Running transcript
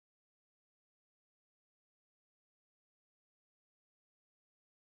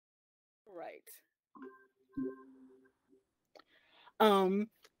Right.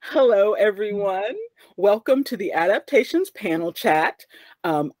 Hello, everyone. Welcome to the Adaptations panel chat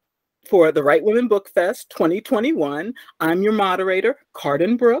for the Right Women Book Fest 2021. I'm your moderator,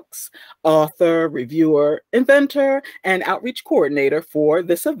 Cardyn Brooks, author, reviewer, inventor, and outreach coordinator for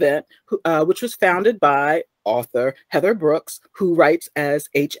this event, which was founded by author Heather Brooks, who writes as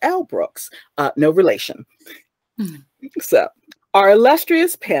H.L. Brooks, no relation. So, our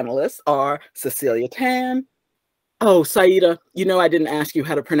illustrious panelists are Cecilia Tan. Oh, Saeida, you know I didn't ask you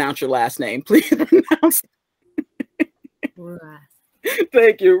how to pronounce your last name. Please pronounce Rouass.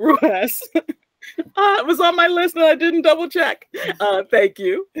 Thank you, Rouass. It was on my list and I didn't double check. Thank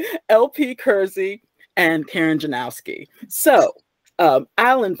you. LP Kersey and Karen Janowsky. So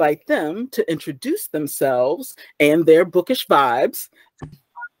I'll invite them to introduce themselves and their bookish vibes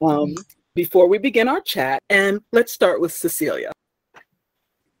before we begin our chat. And let's start with Cecilia.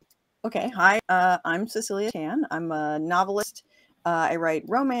 Okay, hi, I'm Cecilia Tan. I'm a novelist. I write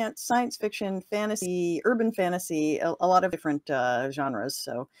romance, science fiction, fantasy, urban fantasy, a lot of different genres.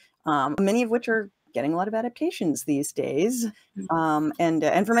 So many of which are getting a lot of adaptations these days.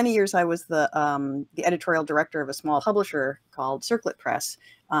 And for many years, I was the editorial director of a small publisher called Circlet Press.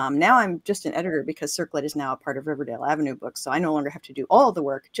 Now I'm just an editor because Circlet is now a part of Riverdale Avenue Books. So I no longer have to do all the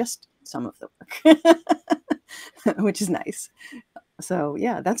work, just some of the work, which is nice. So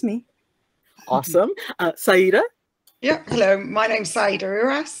yeah, that's me. Awesome. Saeida? Yeah, hello. My name's Saeida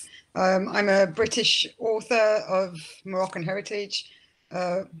Rouass. I'm a British author of Moroccan heritage.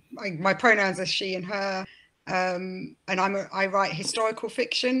 My pronouns are she and her. And I write historical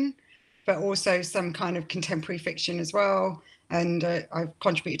fiction, but also some kind of contemporary fiction as well. And I've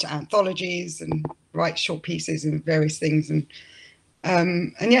contributed to anthologies and write short pieces and various things.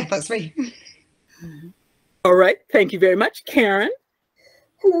 And yeah, that's me. All right. Thank you very much. Karen?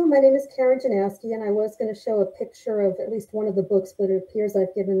 Hello, my name is Karen Janowsky, and I was going to show a picture of at least one of the books, but it appears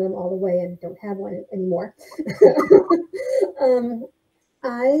I've given them all away and don't have one anymore.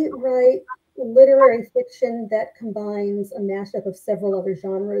 I write literary fiction that combines a mashup of several other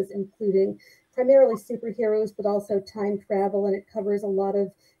genres, including primarily superheroes, but also time travel, and it covers a lot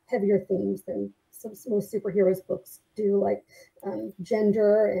of heavier themes than most superheroes books do, like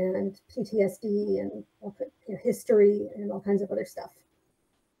gender and PTSD and history and all kinds of other stuff.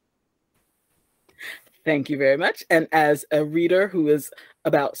 Thank you very much. And as a reader who is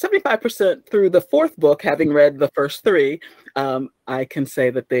about 75% through the fourth book, having read the first three, I can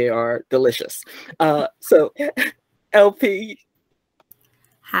say that they are delicious. So, LP.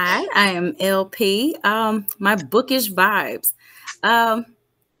 Hi, I am LP. My bookish vibes. I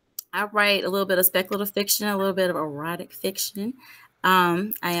write a little bit of speculative fiction, a little bit of erotic fiction. I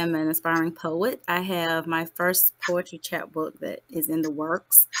am an aspiring poet. I have my first poetry chapbook that is in the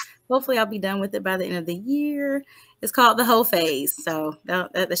works. Hopefully I'll be done with it by the end of the year. It's called The Whole Phase, so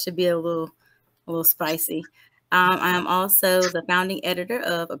that should be a little spicy. I am also the founding editor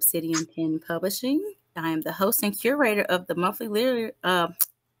of Obsidian Pen Publishing. I am the host and curator of the monthly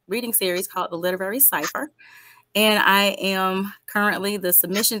reading series called The Literary Cipher. And I am currently the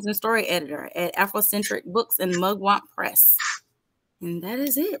submissions and story editor at Afrocentric Books and Mugwump Press. And that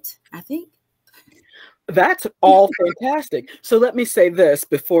is it, I think. That's all fantastic. So let me say this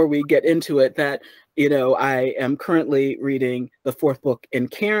before we get into it, that, you know, I am currently reading the fourth book in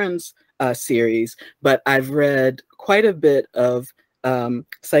Karen's series, but I've read quite a bit of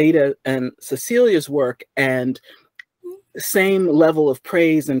Saeida and Cecilia's work, and same level of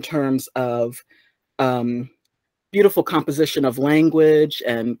praise in terms of beautiful composition of language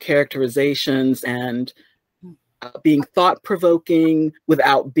and characterizations and being thought-provoking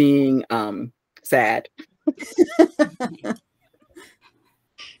without being sad.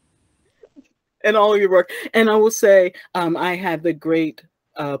 And all of your work. And I will say, I had the great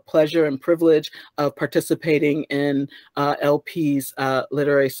pleasure and privilege of participating in LP's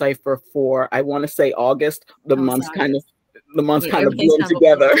literary cipher for, I want to say August. The months kind of blend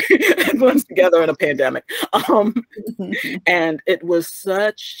together. It blends together in a pandemic. And it was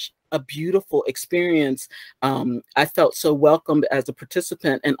such a beautiful experience. I felt so welcomed as a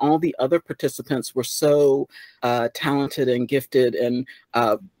participant, and all the other participants were so talented and gifted and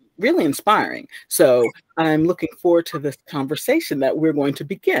really inspiring. So I'm looking forward to this conversation that we're going to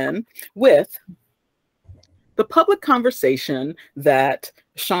begin with the public conversation that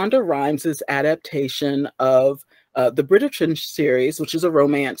Shonda Rhimes' adaptation of the Bridgerton series, which is a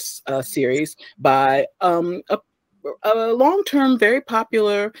romance series by a long-term, very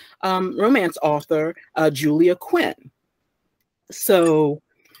popular romance author, Julia Quinn. So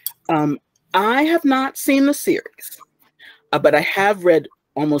I have not seen the series, but I have read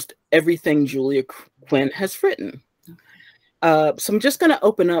almost everything Julia Quinn has written. So I'm just going to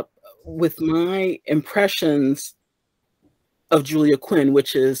open up with my impressions of Julia Quinn,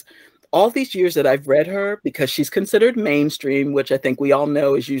 which is all these years that I've read her, because she's considered mainstream, which I think we all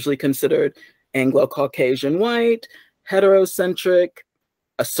know is usually considered Anglo-Caucasian white, heterocentric,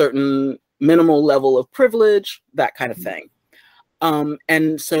 a certain minimal level of privilege, that kind of thing.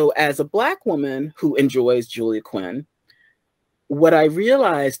 And so as a Black woman who enjoys Julia Quinn, what I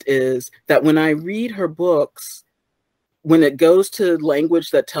realized is that when I read her books, when it goes to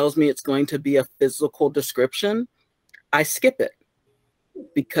language that tells me it's going to be a physical description, I skip it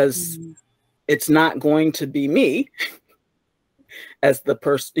because it's not going to be me as the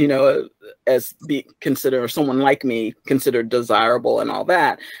person, you know, as be considered, or someone like me considered desirable and all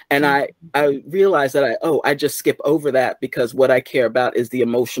that. And I realized that I just skip over that because what I care about is the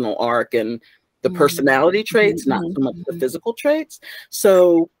emotional arc and the personality traits, not so much the physical traits.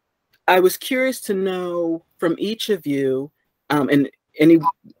 So I was curious to know from each of you, and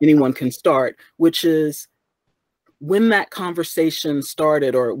anyone can start, which is when that conversation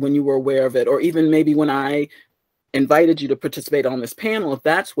started, or when you were aware of it, or even maybe when I invited you to participate on this panel, if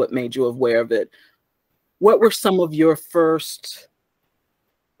that's what made you aware of it, what were some of your first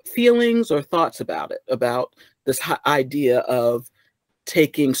feelings or thoughts about it, about this idea of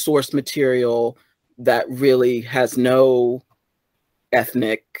taking source material that really has no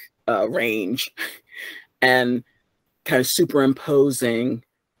ethnic range and kind of superimposing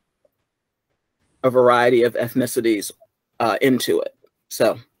a variety of ethnicities into it?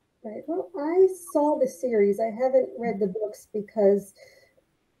 So. Right. Well, I saw the series. I haven't read the books because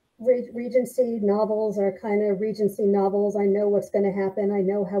Regency novels are kind of Regency novels. I know what's going to happen. I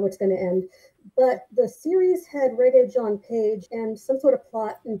know how it's going to end. But the series had Regé-Jean Page and some sort of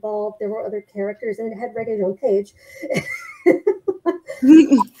plot involved. There were other characters, and it had Regé-Jean Page.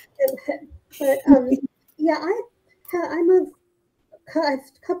 But yeah, I'm a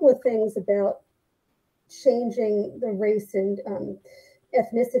couple of things about changing the race and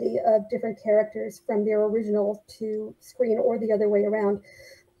ethnicity of different characters from their original to screen, or the other way around.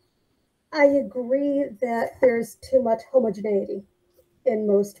 I agree that there's too much homogeneity in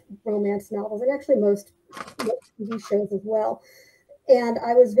most romance novels, and actually most TV shows as well. And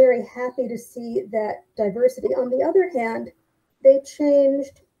I was very happy to see that diversity. On the other hand, they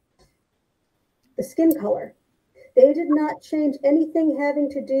changed the skin color. They did not change anything having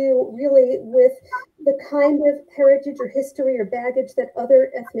to do really with the kind of heritage or history or baggage that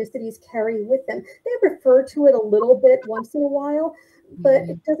other ethnicities carry with them. They refer to it a little bit once in a while, but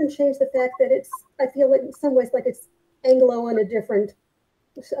it doesn't change the fact that it's, I feel like in some ways like it's Anglo in a different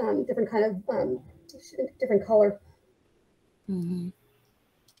kind of different color.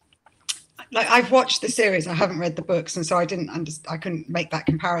 Like, I've watched the series, I haven't read the books, and so I couldn't make that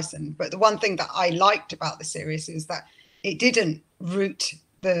comparison. But the one thing that I liked about the series is that it didn't root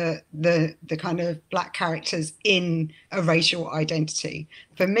the kind of Black characters in a racial identity.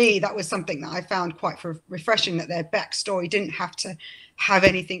 For me, that was something that I found quite refreshing, that their backstory didn't have to have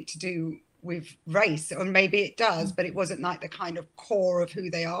anything to do with race, or maybe it does, but it wasn't like the kind of core of who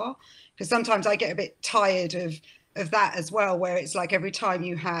they are. Because sometimes I get a bit tired of that as well, where it's like every time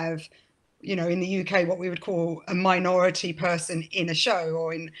you have, you know, in the UK, what we would call a minority person in a show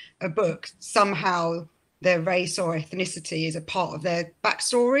or in a book, somehow their race or ethnicity is a part of their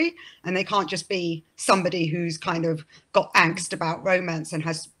backstory, and they can't just be somebody who's kind of got angst about romance and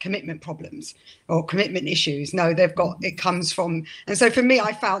has commitment problems or commitment issues. No, they've got, it comes from, and so for me,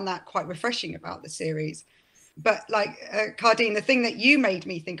 I found that quite refreshing about the series. But like Cardyn, the thing that you made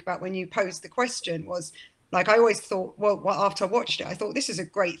me think about when you posed the question was, like, I always thought, well, after I watched it, I thought, this is a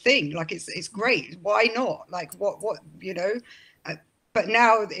great thing. Like, it's great. Why not? Like, what, you know? But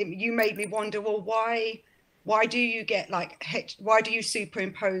now you made me wonder, well, why do you get like, why do you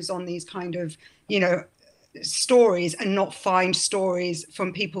superimpose on these kind of, you know, stories and not find stories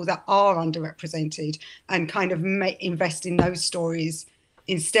from people that are underrepresented and kind of invest in those stories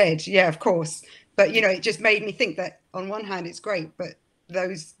instead? Yeah, of course. But, you know, it just made me think that on one hand, it's great, but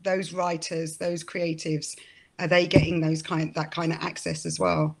those writers, those creatives, are they getting that kind of access as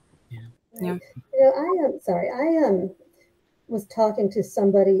well? Yeah. You know, I was talking to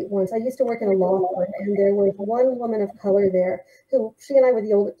somebody once. I used to work in a law firm, and there was one woman of color there who, she and I were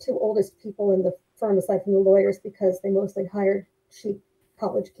the two oldest people in the firm, aside from the lawyers, because they mostly hired cheap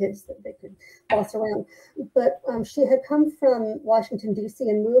college kids that they could boss around. But she had come from Washington, D.C.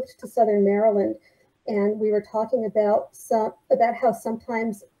 and moved to Southern Maryland. And we were talking about how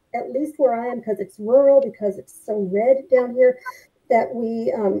sometimes, at least where I am, because it's rural, because it's so red down here, that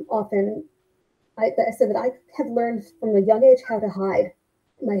we often, I said that I have learned from a young age how to hide.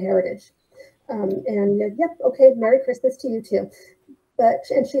 my heritage. And yep, okay, Merry Christmas to you too.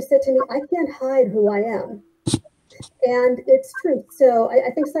 And she said to me, I can't hide who I am. And it's true. So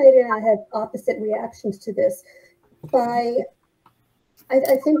I think Saeida and I have opposite reactions to this. I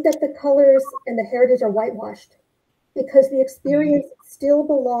think that the colors and the heritage are whitewashed because the experience still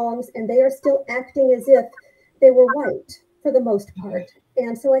belongs and they are still acting as if they were white for the most part.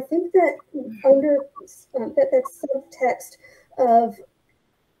 And so I think that under that subtext of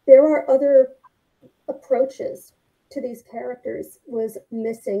there are other approaches to these characters was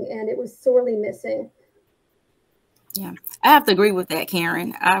missing, and it was sorely missing. Yeah, I have to agree with that,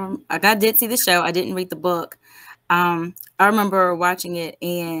 Karen. I did see the show. I didn't read the book. I remember watching it,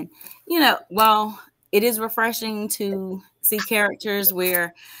 and while it is refreshing to see characters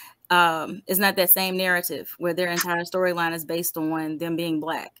where it's not that same narrative where their entire storyline is based on them being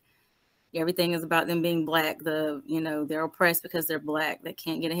Black. Everything is about them being Black. They're oppressed because they're Black. They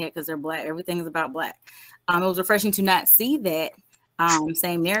can't get ahead because they're Black. Everything is about Black. It was refreshing to not see that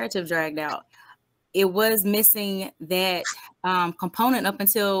same narrative dragged out. It was missing that component up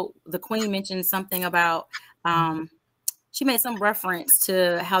until the Queen mentioned something about, she made some reference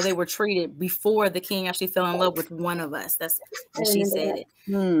to how they were treated before the King actually fell in love with one of us. That's what she said it.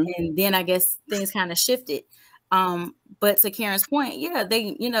 And then I guess things kind of shifted. But to Karen's point, yeah,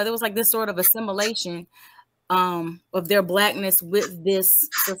 there was like this sort of assimilation of their Blackness with this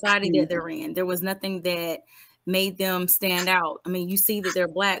society that they're in. There was nothing that made them stand out. I mean, you see that they're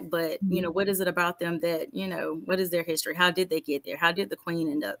Black, but what is it about them that, what is their history? How did they get there? How did the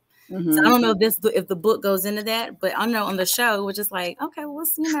Queen end up? So I don't know if the book goes into that, but I know on the show, which is like, okay, well,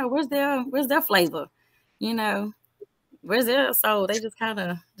 where's their flavor? Where's their soul? They just kind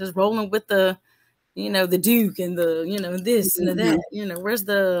of just rolling with the, the Duke and the, this and the that, where's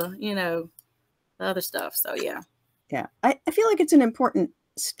the, the other stuff. So, yeah. Yeah. I feel like it's an important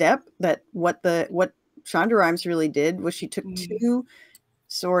step that what Shonda Rhimes really did was she took two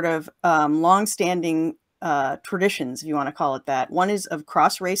sort of long-standing traditions, if you want to call it that. One is of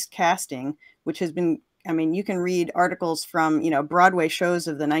cross-race casting, which has been, I mean, you can read articles from, Broadway shows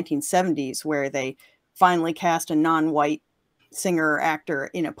of the 1970s where they finally cast a non-white singer or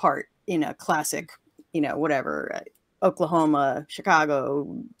actor in a part in a classic, whatever, Oklahoma,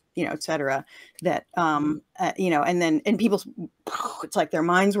 Chicago, et cetera, that, and people, it's like their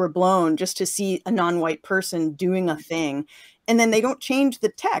minds were blown just to see a non-white person doing a thing. And then they don't change the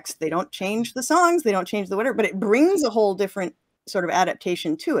text. They don't change the songs. They don't change the whatever, but it brings a whole different sort of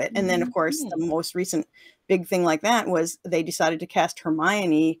adaptation to it. And then, of course, the most recent big thing like that was they decided to cast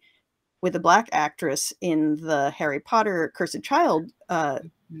Hermione with a Black actress in the Harry Potter Cursed Child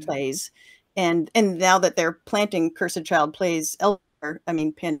plays. And now that they're planting Cursed Child plays elsewhere, I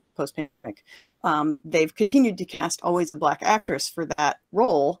mean, post-pandemic, they've continued to cast always the Black actress for that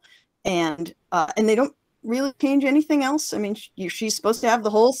role. And they don't really change anything else. I mean, she's supposed to have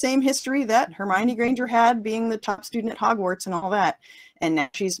the whole same history that Hermione Granger had, being the top student at Hogwarts and all that. And now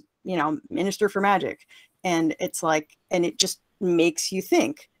she's, Minister for Magic. And it's like, and it just makes you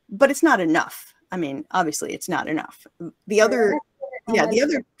think, but it's not enough. I mean, obviously it's not enough. The other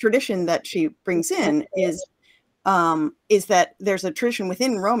tradition that she brings in is that there's a tradition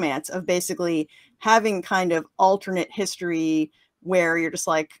within romance of basically having kind of alternate history where you're just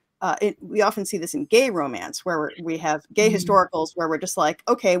like, we often see this in gay romance where we have gay historicals where we're just like,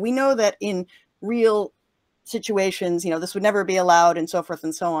 okay, we know that in real situations, this would never be allowed and so forth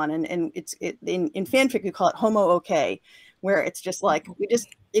and so on. And in fanfic, we call it homo okay, where it's just like,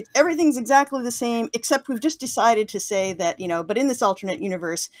 everything's exactly the same, except we've just decided to say that, but in this alternate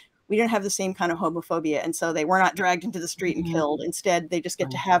universe, we don't have the same kind of homophobia. And so they were not dragged into the street and killed. Instead, they just get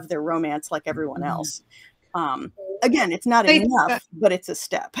to have their romance like everyone else. Again, it's not enough, but it's a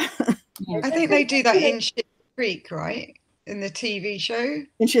step. I think they do that in Schitt's Creek, right? In the TV show.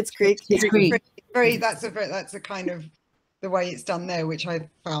 In Schitt's Creek. That's a kind of the way it's done there, which I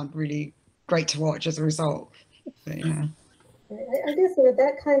found really great to watch as a result. But, yeah. I guess with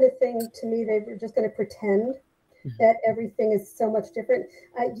that kind of thing, to me, they were just going to pretend that everything is so much different.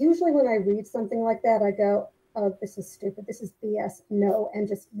 Usually when I read something like that, I go, oh, this is stupid. This is BS. No, and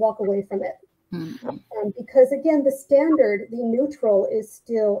just walk away from it. Because again, the standard, the neutral is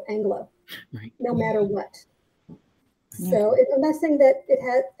still Anglo, no matter what. So I'm not saying that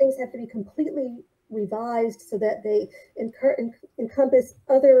things have to be completely revised so that they encompass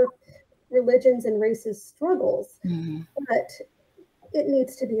other religions and races' struggles, but it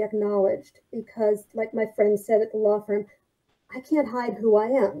needs to be acknowledged because, like my friend said at the law firm, I can't hide who I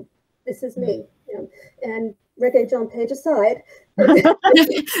am. This is me. And Reggae John Page aside,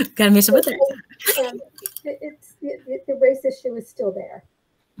 gotta mention with it. The race issue is still there.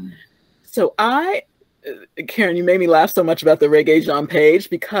 So Karen, you made me laugh so much about the Reggae Jean page,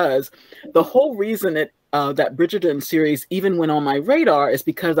 because the whole reason that Bridgerton series even went on my radar is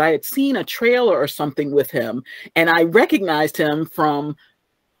because I had seen a trailer or something with him, and I recognized him from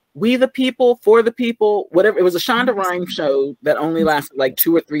We the People, For the People, whatever. It was a Shonda Rhimes show that only lasted like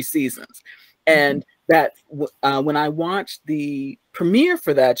 2 or 3 seasons. And that when I watched the premiere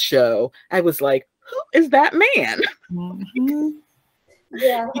for that show, I was like, who is that man?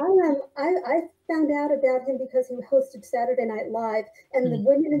 Yeah, I found out about him because he hosted Saturday Night Live, and the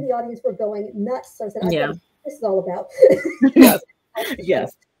women in the audience were going nuts. So I said, I know what this is all about. Yes.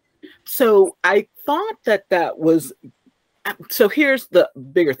 Yes. So I thought that was, so here's the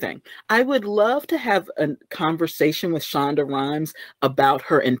bigger thing. I would love to have a conversation with Shonda Rhimes about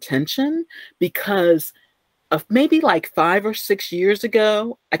her intention, because of maybe like 5 or 6 years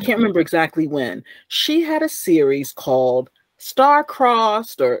ago, I can't remember exactly when, she had a series called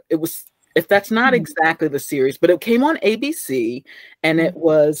Star-Crossed, or it was, if that's not exactly the series, but it came on ABC, and it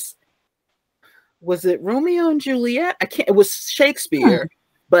was it Romeo and Juliet? It was Shakespeare,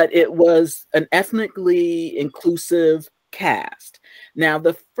 but it was an ethnically inclusive cast. Now,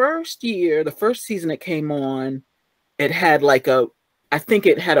 the first season it came on, it had like I think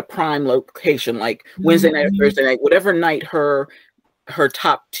it had a prime location, like Wednesday night or Thursday night, whatever night her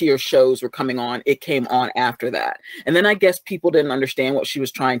top tier shows were coming on, it came on after that. And then I guess people didn't understand what she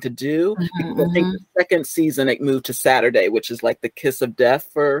was trying to do. Because I think the second season it moved to Saturday, which is like the kiss of death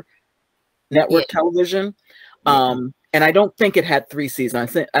for network television. And I don't think it had 3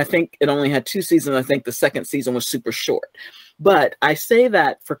 seasons. I think it only had 2 seasons. I think the second season was super short. But I say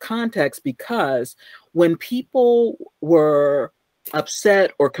that for context because when people were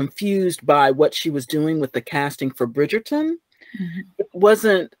upset or confused by what she was doing with the casting for Bridgerton,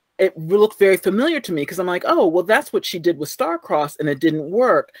 it looked very familiar to me, because I'm like, oh, well, that's what she did with Star-Crossed and it didn't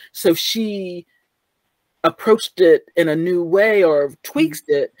work. So she approached it in a new way or tweaked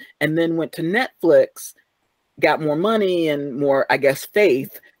it, and then went to Netflix, got more money and more, I guess,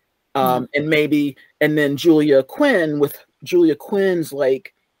 faith. And then Julia Quinn's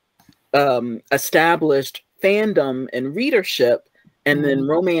like established fandom and readership, and then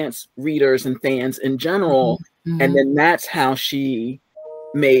romance readers and fans in general. And then that's how she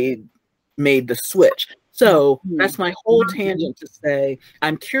made the switch. So that's my whole tangent to say,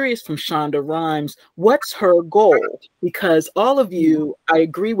 I'm curious from Shonda Rhimes, what's her goal? Because all of you, I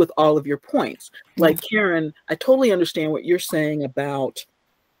agree with all of your points. Like Karen, I totally understand what you're saying about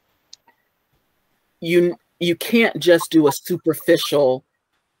you can't just do a superficial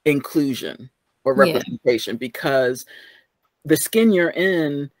inclusion or representation, because the skin you're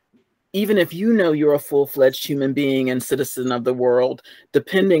in, even if you know you're a full-fledged human being and citizen of the world,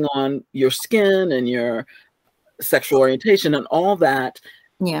 depending on your skin and your sexual orientation and all that,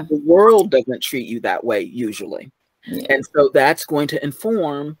 the world doesn't treat you that way usually. And so that's going to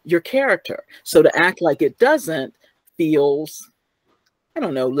inform your character. So to act like it doesn't feels, I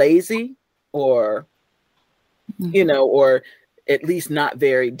don't know, lazy or, you know, or at least not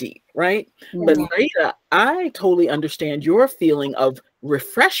very deep, right? But Saeida, I totally understand your feeling of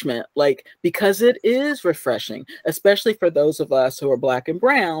refreshment, like, because it is refreshing, especially for those of us who are Black and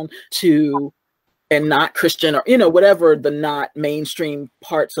brown and not Christian, or, you know, whatever the not mainstream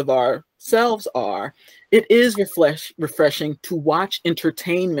parts of ourselves are. It is refreshing to watch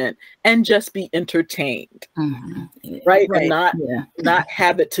entertainment and just be entertained, right? And not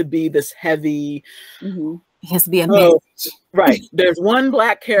have it to be this heavy, it has to be a message. Right. There's one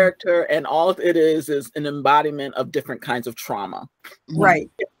Black character and all it is an embodiment of different kinds of trauma. Right.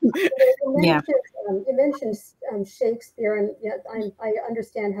 You mentioned Shakespeare, and I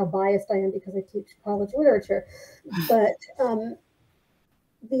understand how biased I am because I teach college literature. But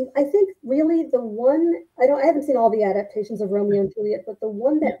I think really the one, I haven't seen all the adaptations of Romeo and Juliet, but the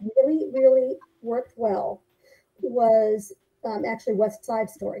one that really, really worked well was actually West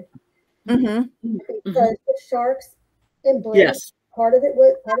Side Story. Because the sharks embraced part of it.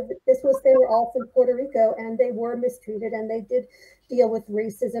 They were all from Puerto Rico, and they were mistreated, and they did deal with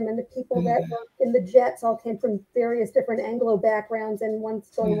racism, and the people that were in the jets all came from various different Anglo backgrounds, and one's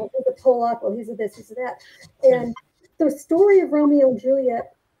going, well, he's a Polak, well, he's a this, he's a that. And the story of Romeo and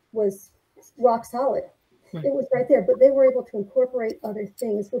Juliet was rock solid. It was right there, but they were able to incorporate other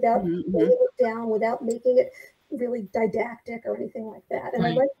things without laying it down, without making it really didactic or anything like that. And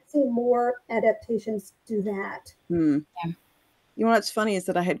I'd like to see more adaptations do that. You know what's funny is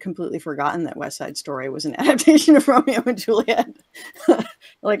that I had completely forgotten that West Side Story was an adaptation of Romeo and Juliet.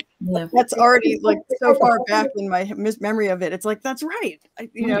 Like that's already like so far back in my memory of it. It's like, that's right.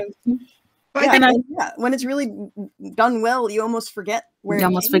 You know, Yeah, and when it's really done well, you almost forget where you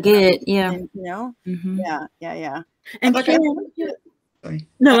almost forget. Yeah, and, you know. Yeah. And like,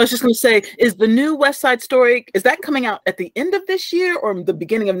 no, I was just going to say, is the new West Side Story, is that coming out at the end of this year or the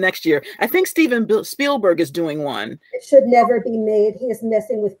beginning of next year? I think Steven Spielberg is doing one. It should never be made. He is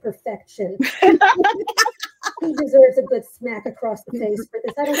messing with perfection. He deserves a good smack across the face for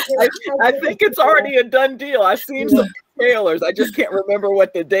this. I think it's already a done deal. I've seen some trailers. I just can't remember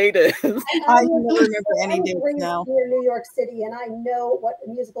what the date is. I don't remember any dates now. Near New York City, and I know what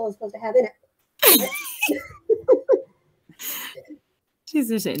the musical is supposed to have in it.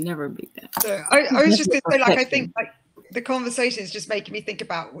 Jesus should never be that. So I was just going to say, like, I think like the conversation is just making me think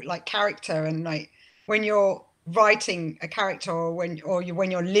about like character, and like when you're writing a character or when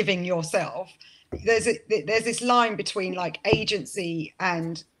you're living yourself, there's this line between like agency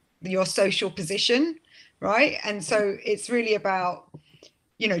and your social position, right? And so it's really about,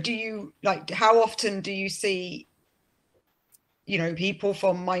 you know, do you like, how often do you see, you know, people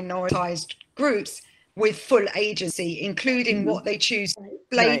from minoritized groups with full agency, including what they choose to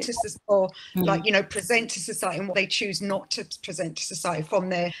play to or like, you know, present to society, and what they choose not to present to society from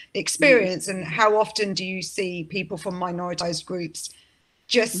their experience. And how often do you see people from minoritized groups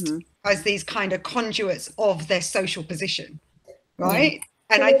just as these kind of conduits of their social position, right?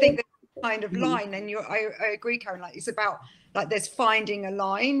 And I think that kind of line, and I agree, Karen, like it's about like there's finding a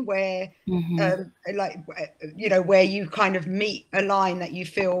line where like, you know, where you kind of meet a line that you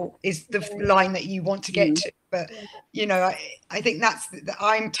feel is the line that you want to get to. But you know, I think that's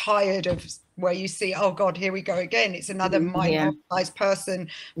I'm tired of where you see, oh God, here we go again, it's another minoritized person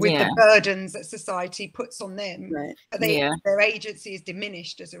with the burdens that society puts on them, but their agency is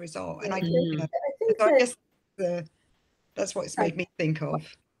diminished as a result. And I guess that's what it's made me think of.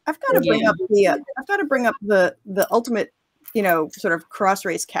 I've got to bring up the ultimate, you know, sort of cross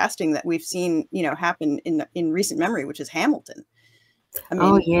race casting that we've seen, you know, happen in recent memory, which is Hamilton. I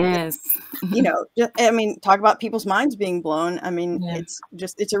mean, you know, I mean, talk about people's minds being blown. I mean,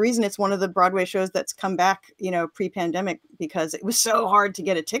 it's a reason it's one of the Broadway shows that's come back, you know, pre-pandemic, because it was so hard to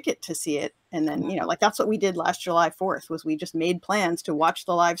get a ticket to see it. And then, you know, like that's what we did last July 4th, was we just made plans to watch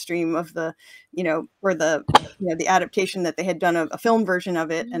the live stream of the, you know, or the, you know, the adaptation that they had done, a film version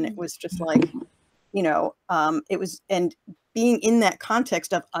of it. And it was just like, you know, it was, and being in that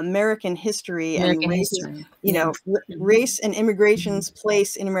context of American history and race, you know, race and immigration's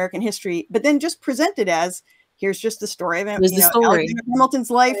place in American history, but then just presented as, here's just the story of Alexander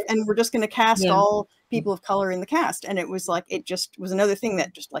Hamilton's life, and we're just going to cast all people of color in the cast. And it was like, it just was another thing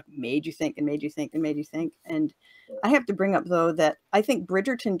that just like made you think and made you think and made you think. And I have to bring up though that I think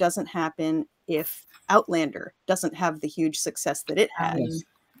Bridgerton doesn't happen if Outlander doesn't have the huge success that it has.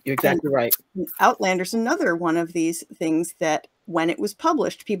 You're exactly right. Outlander's another one of these things that when it was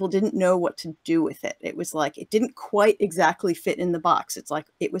published, people didn't know what to do with it. It was like, it didn't quite exactly fit in the box. It's like,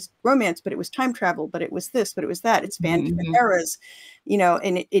 it was romance, but it was time travel, but it was this, but it was that. It spanned different eras, you know,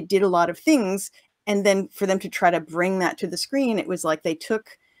 and it did a lot of things. And then for them to try to bring that to the screen, it was like they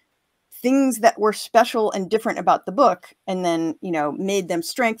took things that were special and different about the book and then, you know, made them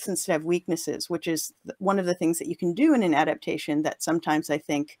strengths instead of weaknesses, which is one of the things that you can do in an adaptation that sometimes I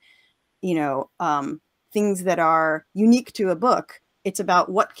think, you know, things that are unique to a book, it's about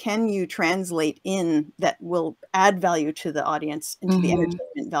what can you translate in that will add value to the audience and to the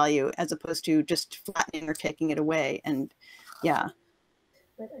entertainment value, as opposed to just flattening or taking it away. And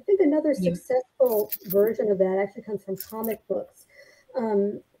But I think another successful version of that actually comes from comic books.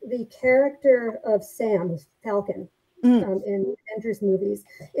 The character of Sam, Falcon, in Avengers movies.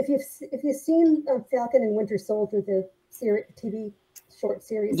 If you've seen Falcon and Winter Soldier, the TV short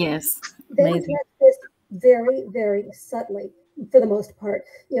series, they address this very, very subtly for the most part.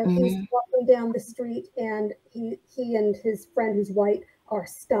 You know, he's walking down the street and he and his friend who's white are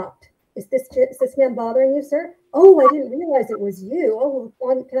stopped. Is this man bothering you, sir? Oh, I didn't realize it was you. Oh,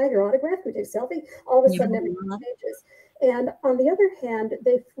 can I have your autograph? Can we take a selfie? All of a sudden, everything changes. And on the other hand,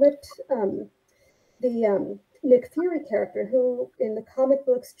 they flipped the Nick Fury character, who in the comic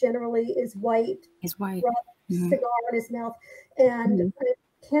books generally is white. He's white. Cigar in his mouth. And I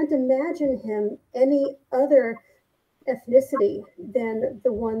can't imagine him any other ethnicity than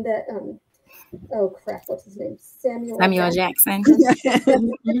the one that, oh crap, what's his name? Samuel Jackson.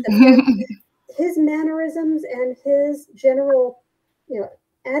 His mannerisms and his general, you know,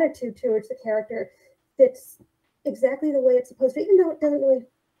 attitude towards the character fits exactly the way it's supposed to, even though it doesn't really,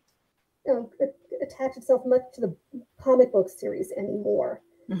 you know, attach itself much to the comic book series anymore.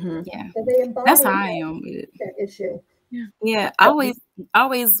 So they embody that's how I am with that issue. I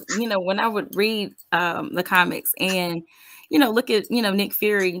always, you know, when I would read the comics, and look at, Nick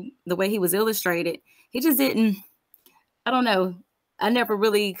Fury, the way he was illustrated, he just didn't, I don't know. I never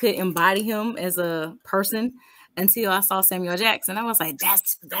really could embody him as a person until I saw Samuel Jackson. I was like,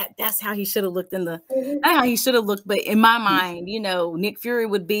 that's how he should have looked not how he should have looked, but in my mind, Nick Fury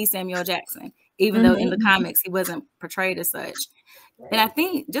would be Samuel Jackson, even though in the comics he wasn't portrayed as such. And I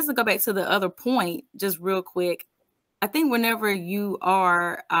think, just to go back to the other point, just real quick, I think whenever you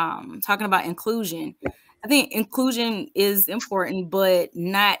are talking about inclusion, I think inclusion is important, but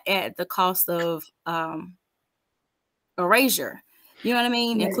not at the cost of erasure. You know what I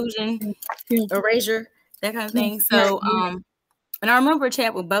mean? Right. Inclusion, erasure, that kind of thing. So, and I remember a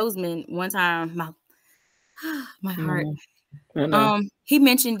chat with Bozeman one time. My heart. He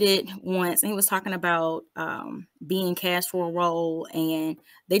mentioned it once, and he was talking about being cast for a role, and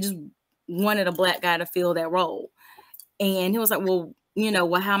they just wanted a Black guy to fill that role. And he was like, well,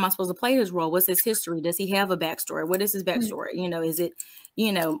 how am I supposed to play his role? What's his history? Does he have a backstory? What is his backstory? Is it,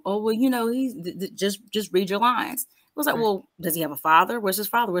 he's just read your lines. It was like, well, does he have a father? Where's his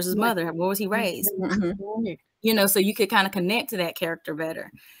father? Where's his mother? Where was he raised? So you could kind of connect to that character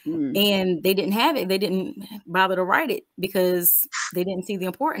better. And they didn't have it. They didn't bother to write it because they didn't see the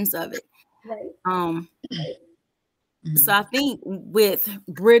importance of it. So I think with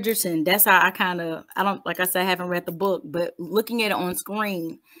Bridgerton, that's how like I said, I haven't read the book, but looking at it on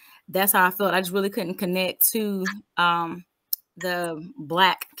screen, that's how I felt. I just really couldn't connect to the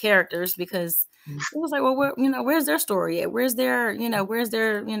Black characters because it was like, well, where's their story at? Where's their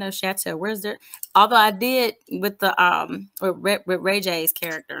chateau? Where's their, although I did with the, with Ray J's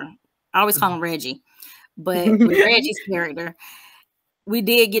character, I always call him Reggie, but with Reggie's character, we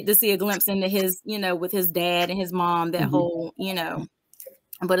did get to see a glimpse into his, with his dad and his mom, that whole,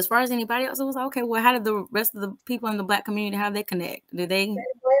 but as far as anybody else, it was like, okay, well, how did the rest of the people in the Black community, how they connect? Do they,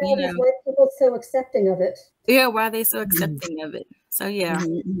 why are people so accepting of it? Yeah, why are they so accepting of it? So, yeah.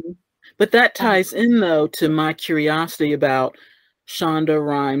 But that ties in, though, to my curiosity about Shonda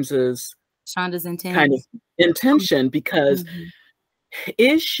Rhimes's kind of intention, because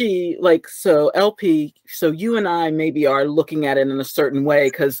is she like, so LP, so you and I maybe are looking at it in a certain way,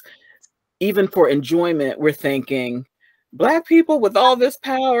 because even for enjoyment, we're thinking Black people with all this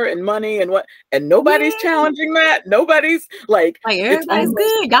power and money and nobody's challenging that. Nobody's like everybody's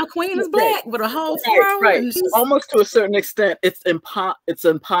good. Y'all queen is Black with a whole throne. Right. Almost to a certain extent, it's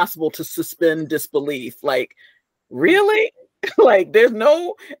impossible to suspend disbelief. Like, really? Like, there's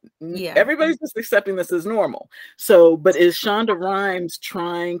no, everybody's just accepting this as normal. So, but is Shonda Rhimes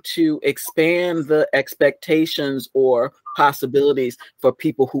trying to expand the expectations or possibilities for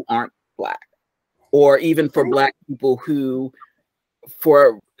people who aren't Black? Or even for Black people who,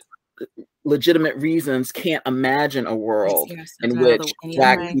 for legitimate reasons, can't imagine a world in which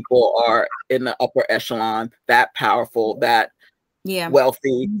Black people are in the upper echelon, that powerful, that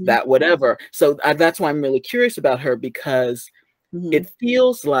wealthy, that whatever. So that's why I'm really curious about her, because it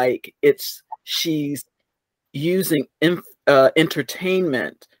feels like she's using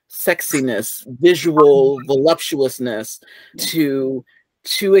entertainment, sexiness, visual voluptuousness to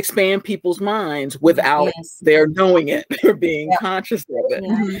expand people's minds without their knowing it, they're being conscious of it.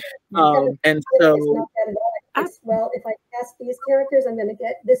 And so, well, if I cast these characters, I'm going to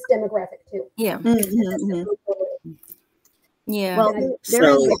get this demographic too. Well, there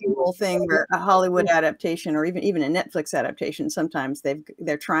is a whole thing where a Hollywood adaptation, or even a Netflix adaptation, sometimes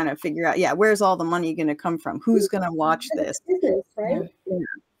they're trying to figure out, where's all the money going to come from? Who's going to watch this? Right?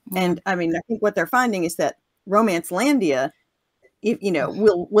 And I mean, I think what they're finding is that Romancelandia,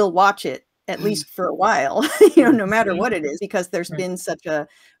 we'll watch it at least for a while, no matter what it is, because there's been such a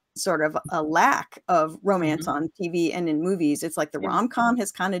sort of a lack of romance on TV and in movies. It's like the rom-com has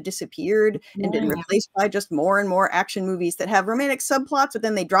kind of disappeared and been replaced by just more and more action movies that have romantic subplots, but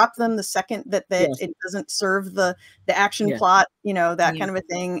then they drop them the second that it doesn't serve the action plot, that kind of a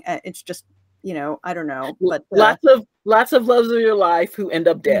thing. It's just, I don't know, but lots of loves of your life who end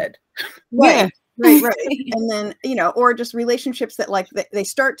up dead. Right. And then, or just relationships that like they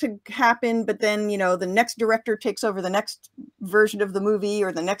start to happen, but then, the next director takes over the next version of the movie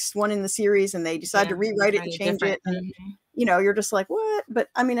or the next one in the series, and they decide to rewrite it and change it. And, you're just like, what? But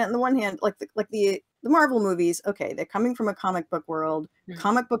I mean, on the one hand, like the Marvel movies, okay, they're coming from a comic book world.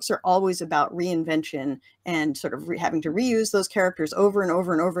 Comic books are always about reinvention and sort of having to reuse those characters over and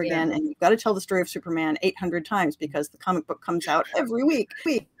over and over again. And you've got to tell the story of Superman 800 times because the comic book comes out every week,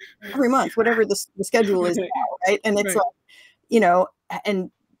 every month, whatever the schedule is now, right? And it's like, and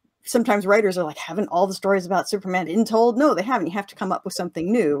sometimes writers are like, haven't all the stories about Superman been told? No, they haven't. You have to come up with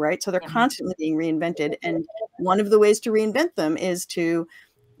something new, right? So they're constantly being reinvented. And one of the ways to reinvent them is to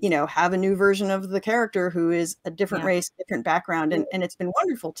you know, have a new version of the character who is a different race, different background. And it's been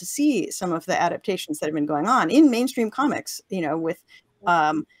wonderful to see some of the adaptations that have been going on in mainstream comics, you know, with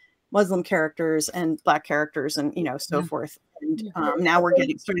Muslim characters and Black characters and, you know, so forth. And now we're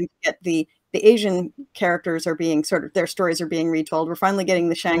starting to get the Asian characters are being their stories are being retold. We're finally getting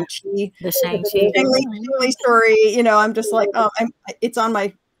the Shang-Chi story. You know, I'm just like, oh, it's on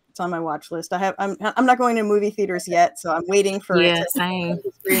my watch list. I'm not going to movie theaters yet, so I'm waiting for it to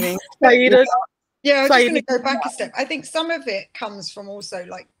streaming. Saeida? Yeah, I was just going to go back a step. I think some of it comes from also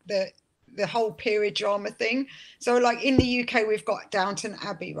like the whole period drama thing. So like in the UK, we've got Downton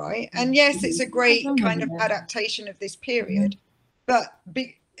Abbey, right? And yes, it's a great kind of adaptation of this period, but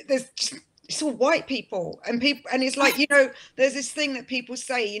it's all white people and it's like, you know, there's this thing that people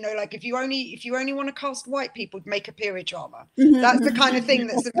say, you know, like if you only want to cast white people, make a period drama. That's the kind of thing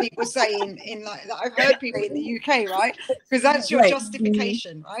that some people say in like that I've heard people in the UK, right? Because that's your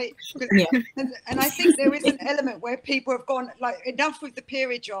justification, right? And I think there is an element where people have gone like enough with the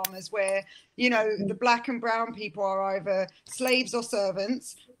period dramas where, you know, the Black and brown people are either slaves or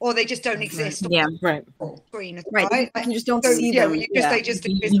servants, or they just don't exist. Right. Screen, right. You just don't see them. They just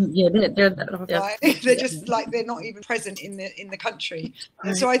they're just like they're not even present in the country.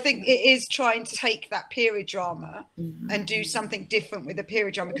 And so I think it is trying to take that period drama and do something different with the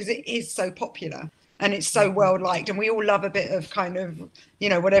period drama because it is so popular. And it's so well liked, and we all love a bit of kind of, you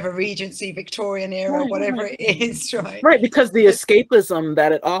know, whatever Regency, Victorian era, whatever it is, right? Right, because the escapism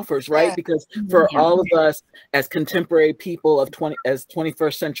that it offers, right? Because for all of us as contemporary people as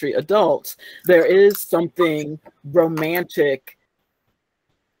 21st century adults, there is something romantic,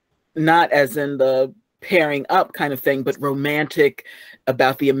 not as in the pairing up kind of thing, but romantic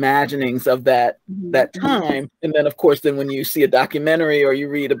about the imaginings of that time. And then, of course, then when you see a documentary or you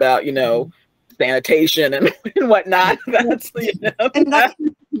read about, you know, sanitation and whatnot, that's, you know,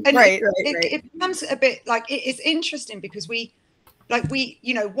 it becomes a bit like it's interesting because we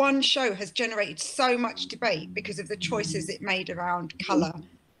you know, one show has generated so much debate because of the choices it made around color,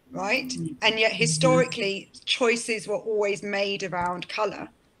 right? And yet historically choices were always made around color,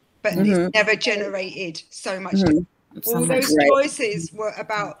 but it's never generated so much debate. All those choices were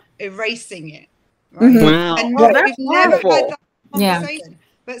about erasing it, right? Wow. And we've never had that conversation.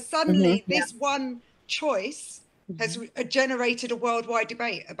 But suddenly this one choice has generated a worldwide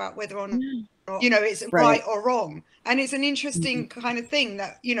debate about whether or not, you know, it's right or wrong. And it's an interesting kind of thing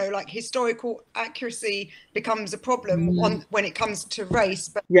that, you know, like historical accuracy becomes a problem when it comes to race,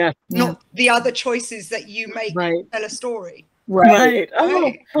 but not the other choices that you make tell a story. Right.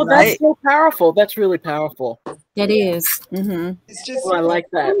 Oh, that's so powerful. That's really powerful. That is. It's just. Oh, I like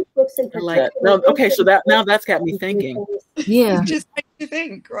that. I like that. No, okay, so that's got me thinking. Yeah. It just makes you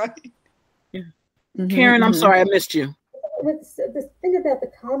think, right? Yeah. Karen, I'm sorry I missed you. The thing about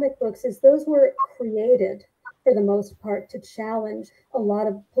the comic books is those were created for the most part to challenge a lot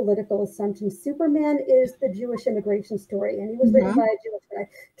of political assumptions. Superman is the Jewish immigration story, and he was written by a Jewish guy.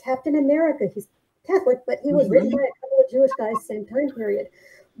 Captain America, he's Catholic, but he was written by a couple of Jewish guys, same time period.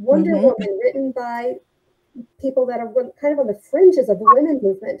 Wonder Woman, written by people that are kind of on the fringes of the women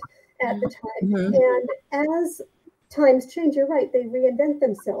movement at the time. And as times change, you're right, they reinvent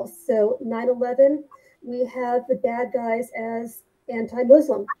themselves. So 9/11, we have the bad guys as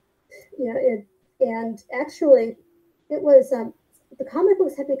anti-Muslim. You know, and actually, it was the comic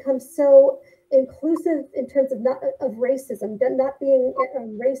books had become so inclusive in terms of racism, not being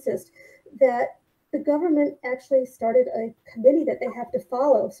racist, that the government actually started a committee that they have to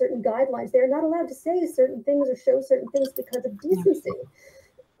follow certain guidelines. They're not allowed to say certain things or show certain things because of decency.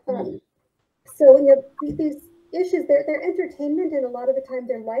 So, you know, these issues, they're entertainment, and a lot of the time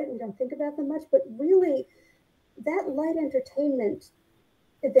they're light. We don't think about them much, but really, that light entertainment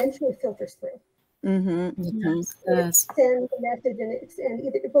eventually filters through. Sends the message,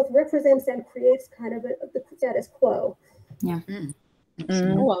 and it both represents and creates kind of the status quo.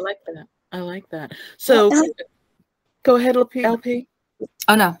 Oh, I like that. I like that. So go ahead, LP.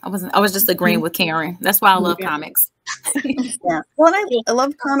 Oh no, I wasn't. I was just agreeing with Karen. That's why I love comics. Well, and I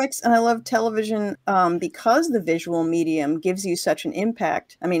love comics and I love television because the visual medium gives you such an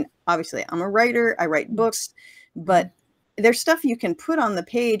impact. I mean, obviously, I'm a writer. I write books, but there's stuff you can put on the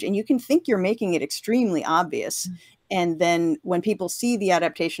page and you can think you're making it extremely obvious. And then when people see the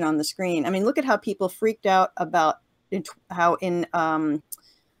adaptation on the screen, I mean, look at how people freaked out about how in the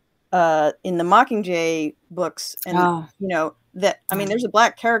Mockingjay books, and you know that, I mean, there's a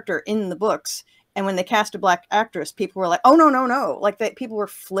Black character in the books, and when they cast a Black actress, people were like, "Oh no!" Like that, people were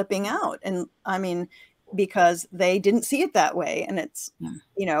flipping out, and I mean, because they didn't see it that way, and it's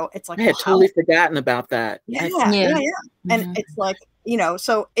you know, it's like I had totally forgotten about that. And it's like, you know,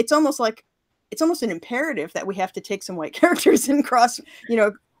 so it's almost an imperative that we have to take some white characters and cross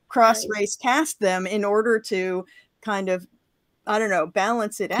race cast them in order to kind of, I don't know,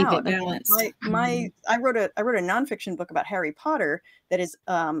 balance it Keep out. it balanced. I wrote a nonfiction book about Harry Potter that is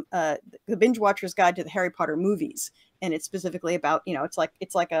the Binge Watcher's Guide to the Harry Potter movies, and it's specifically about, you know, it's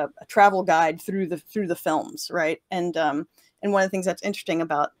like a travel guide through the films, right? And one of the things that's interesting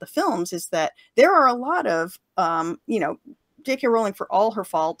about the films is that there are a lot of you know, J.K. Rowling, for all her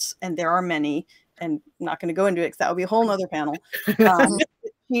faults, and there are many, and I'm not going to go into it because that would be a whole nother panel.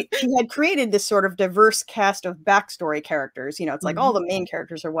 She had created this sort of diverse cast of backstory characters. You know, it's like all the main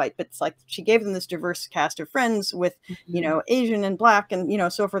characters are white, but it's like she gave them this diverse cast of friends with, you know, Asian and Black and, you know,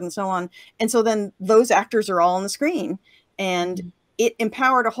 so forth and so on. And so then those actors are all on the screen, and it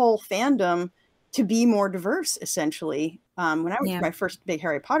empowered a whole fandom to be more diverse, essentially. When I went to my first big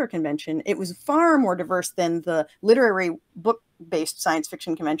Harry Potter convention, it was far more diverse than the literary book-based science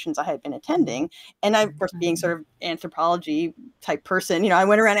fiction conventions I had been attending. And I, of course, being sort of anthropology type person, you know, I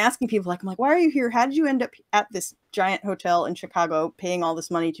went around asking people, like, I'm like, why are you here? How did you end up at this giant hotel in Chicago paying all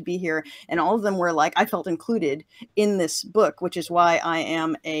this money to be here? And all of them were like, I felt included in this book, which is why I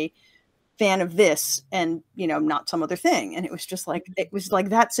am a fan of this and, you know, not some other thing. And it was just like, it was like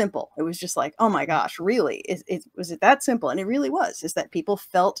that simple. It was just like, oh my gosh, really? Was it that simple? And it really was, is that people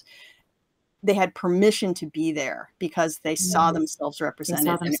felt they had permission to be there because they saw themselves represented.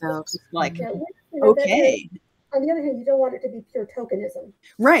 They saw themselves. Like, okay. On the other hand, you don't want it to be pure tokenism.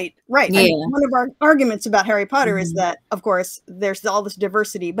 Right. Yeah. One of our arguments about Harry Potter is that, of course, there's all this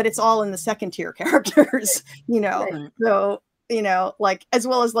diversity, but it's all in the second tier characters, you know. Right. So, you know, like, as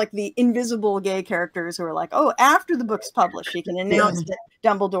well as like the invisible gay characters who are like, oh, after the book's published, you can announce that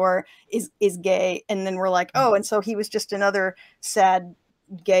Dumbledore is gay. And then we're like, oh, and so he was just another sad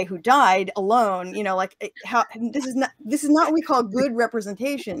gay who died alone, you know, like, how this is not what we call good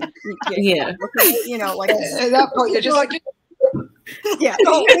representation. Yeah. You know, like, at that point, you're just like, yeah.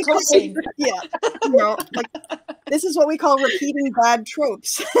 Yeah. You know, like, this is what we call repeating bad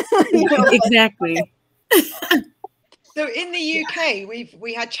tropes. You know, exactly. So in the UK,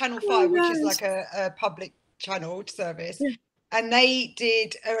 we had Channel 5, which is like a public channel service, and they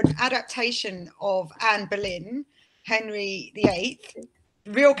did an adaptation of Anne Boleyn, Henry VIII,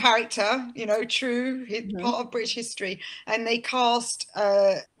 real character, you know, true, part of British history, and they cast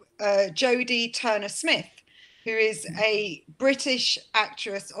Jodie Turner-Smith, who is a British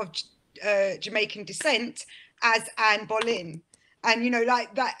actress of Jamaican descent, as Anne Boleyn. And, you know,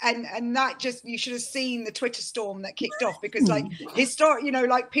 like that, and that just, you should have seen the Twitter storm that kicked off, because like historic, you know,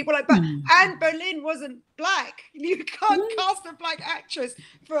 like people like, but Anne Boleyn wasn't Black. You can't cast a Black actress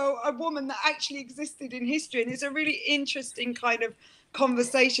for a woman that actually existed in history. And it's a really interesting kind of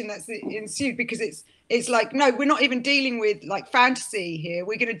conversation that's ensued, because it's like, no, we're not even dealing with like fantasy here.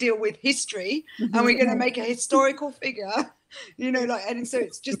 We're going to deal with history, and we're going to make a historical figure. You know, like, and so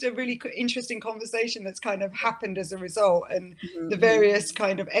it's just a really interesting conversation that's kind of happened as a result, and the various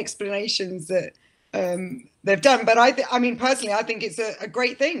kind of explanations that they've done. But I mean, personally, I think it's a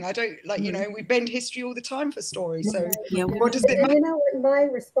great thing. I don't like, you know, we bend history all the time for stories. So what does it matter? You know what, my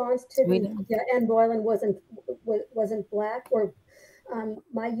response to Anne Boleyn wasn't Black, or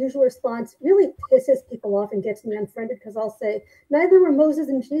my usual response really pisses people off and gets me unfriended, because I'll say, neither were Moses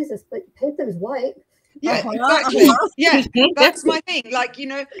and Jesus, but paint them as white. Yeah, exactly. Yeah, that's my thing. Like, you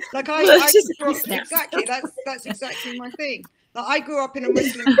know, like I grew up, exactly. That's exactly my thing. Like, I grew up in a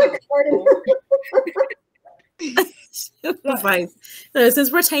Muslim household.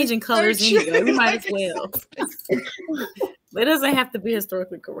 Since we're changing colors anyway, we might as well. But it doesn't have to be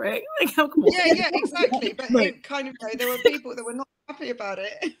historically correct. Like, come on. Yeah, exactly. But it kind of, you know, there were people that were not happy about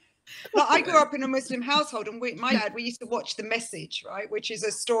it. Like, I grew up in a Muslim household, and my dad, we used to watch The Message, right, which is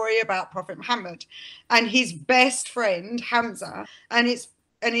a story about Prophet Muhammad and his best friend Hamza, and it's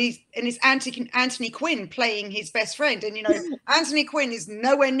Anthony Quinn playing his best friend, and you know, Anthony Quinn is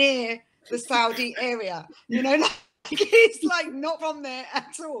nowhere near the Saudi area, you know, like, he's like not from there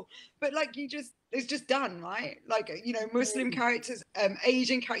at all. But like, it's just done, right? Like, you know, Muslim characters,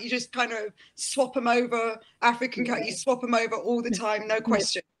 Asian characters, you just kind of swap them over. African characters, you swap them over all the time, no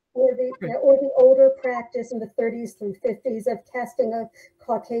question. Or the older practice in the 30s through 50s of casting a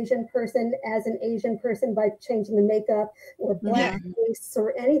Caucasian person as an Asian person by changing the makeup, or Black face,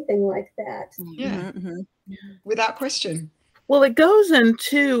 or anything like that. Yeah, without question. Well, it goes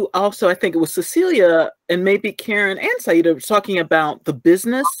into also, I think it was Cecilia and maybe Karen and Saeida talking about the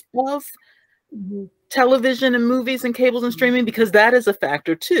business of television and movies and cables and streaming, because that is a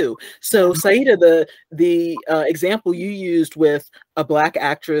factor too. So Saeida, the example you used with a Black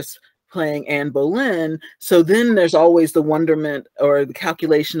actress playing Anne Boleyn. So then there's always the wonderment or the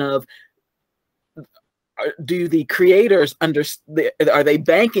calculation of, do the creators are they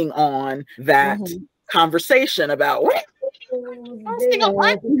banking on that conversation about what? Casting a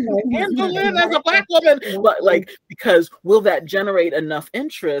black Anne Boleyn as a black woman, but like, because will that generate enough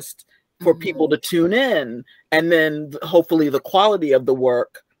interest for people to tune in, and then hopefully the quality of the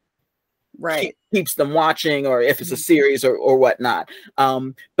work keeps them watching, or if it's a series or whatnot.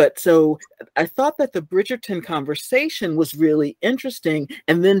 But so I thought that the Bridgerton conversation was really interesting,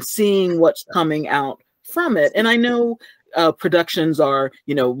 and then seeing what's coming out from it. And I know productions are,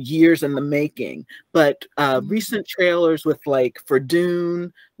 you know, years in the making, but recent trailers with, like, for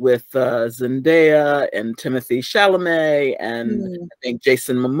Dune with Zendaya and Timothée Chalamet and I think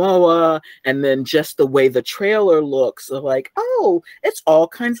Jason Momoa, and then just the way the trailer looks, like, oh, it's all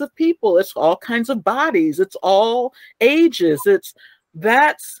kinds of people, it's all kinds of bodies, it's all ages,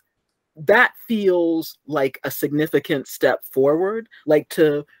 that feels like a significant step forward, like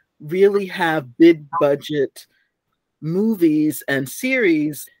to really have big budget movies and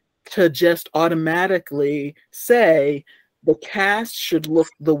series to just automatically say the cast should look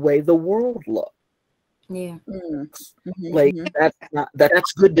the way the world looks. Yeah. Like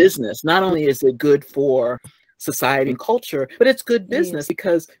that's good business. Not only is it good for society and culture, but it's good business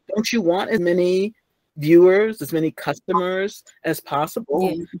because don't you want as many viewers, as many customers as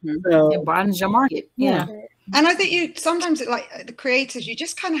possible? So, it broadens your market. And I think sometimes like the creators, you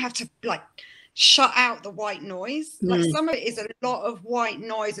just kind of have to like shut out the white noise. Like some of it is a lot of white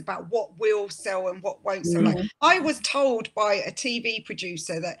noise about what will sell and what won't sell. Like I was told by a TV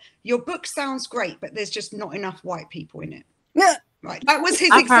producer that your book sounds great, but there's just not enough white people in it. Right, that was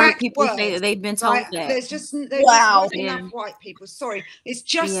his exact words. Say that they've been told that. There's just not enough white people. Sorry, it's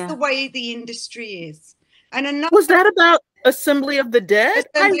just the way the industry is. And another was that about Assembly of the Dead?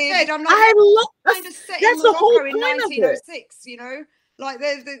 Assembly of the Dead. I'm like, kind of set in Morocco in 1906. You know, like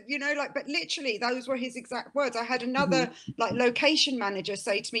there's you know, like, but literally those were his exact words. I had another like location manager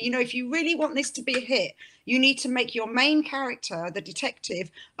say to me, you know, if you really want this to be a hit, you need to make your main character, the detective,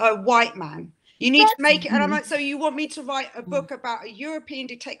 a white man. You need to make it, and I'm like, so you want me to write a book about a European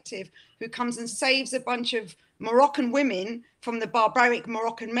detective who comes and saves a bunch of Moroccan women from the barbaric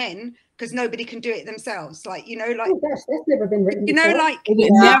Moroccan men because nobody can do it themselves, like, you know, like, oh gosh, that's never been written you know, before. like,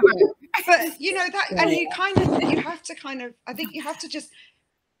 never. but you know that, and you have to I think you have to just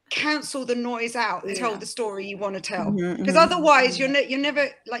cancel the noise out and tell the story you want to tell, because otherwise you're never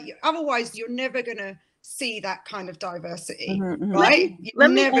gonna see that kind of diversity, right? You're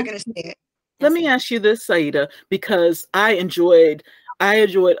never gonna see it. Let me ask you this, Saeida, because I enjoyed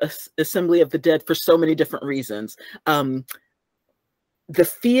Assembly of the Dead for so many different reasons. The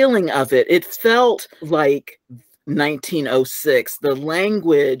feeling of it felt like 1906. The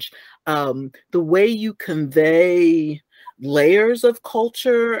language, the way you convey layers of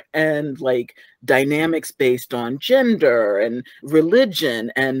culture and like dynamics based on gender and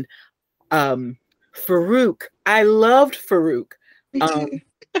religion. And Farouk, I loved Farouk.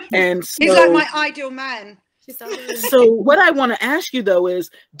 And so, he's like my ideal man. So what I want to ask you though is,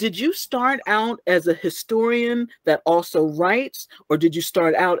 did you start out as a historian that also writes, or did you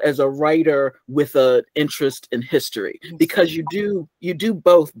start out as a writer with an interest in history? Because you do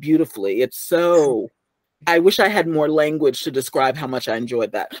both beautifully. It's so, I wish I had more language to describe how much I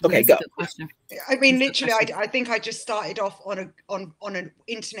enjoyed that. Okay, go. I mean, literally, I think I just started off on an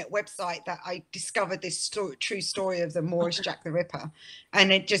internet website that I discovered this true story of the Moorish Jack the Ripper,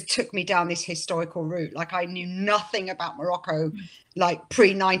 and it just took me down this historical route. Like I knew nothing about Morocco, like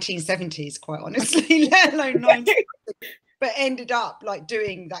pre-1970s, quite honestly, let alone 1970s. But ended up like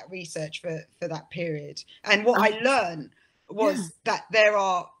doing that research for that period. And what I learned was that there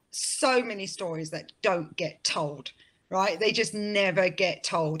are so many stories that don't get told, right? They just never get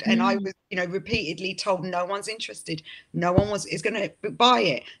told. And I was, you know, repeatedly told no one's interested, no one is going to buy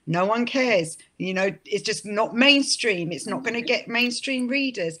it, no one cares, you know, it's just not mainstream, it's not going to get mainstream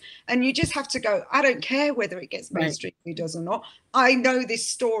readers. And you just have to go, I don't care whether it gets mainstream readers or not, I know this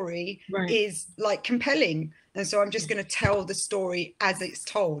story is like compelling, and so I'm just going to tell the story as it's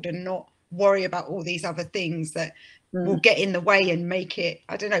told and not worry about all these other things that will get in the way and make it,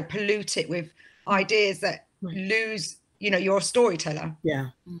 I don't know, pollute it with ideas that lose, you know, you're a storyteller.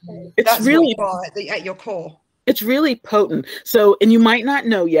 It's really at your core. It's really potent. So, and you might not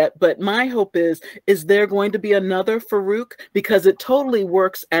know yet, but my hope is there going to be another Farouk? Because it totally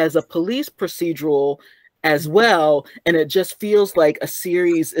works as a police procedural as well, and it just feels like a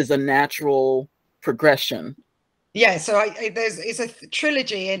series is a natural progression. Yeah, so it's a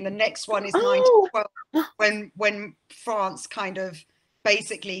trilogy, and the next one is 1912, when France kind of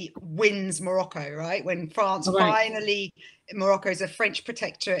basically wins Morocco, right? When France finally, Morocco's a French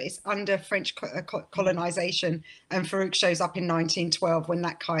protectorate, it's under French colonization, and Farouk shows up in 1912 when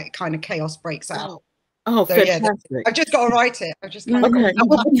that kind of chaos breaks out. Oh, so fantastic. yeah, I've just got to write it. I've just kind of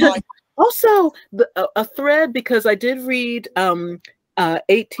got also a thread, because I did read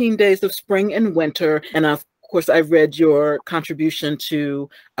 18 Days of Spring and Winter, and of course I've read your contribution to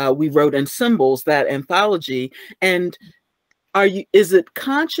We Wrote in Symbols, that anthology. And is it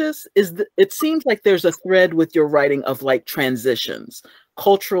conscious? It seems like there's a thread with your writing of like transitions,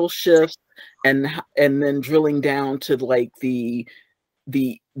 cultural shifts, and then drilling down to like the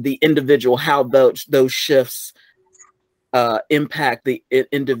individual, how those shifts impact the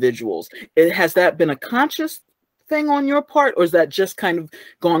individuals. Has that been a conscious thing on your part, or is that just kind of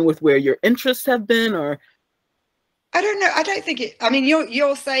gone with where your interests have been? Or I don't know. I don't think it. I mean,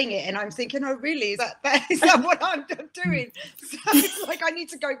 you're saying it, and I'm thinking, oh, really? Is that what I'm doing? So it's like I need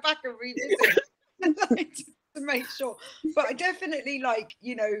to go back and revisit to make sure. But I definitely like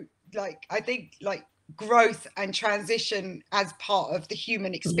I think like growth and transition as part of the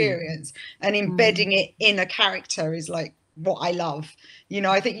human experience, and embedding it in a character is like what I love.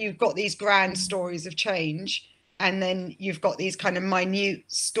 I think you've got these grand stories of change, and then you've got these kind of minute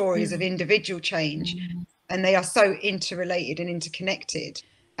stories of individual change. And they are so interrelated and interconnected.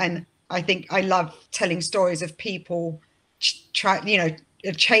 And I think I love telling stories of people,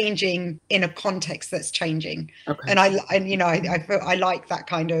 changing in a context that's changing. And I feel I like that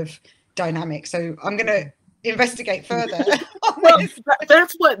kind of dynamic. So I'm going to investigate further. Well,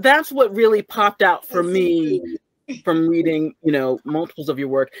 that's what really popped out for me from reading, multiples of your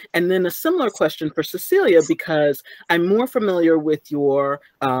work. And then a similar question for Cecilia, because I'm more familiar with your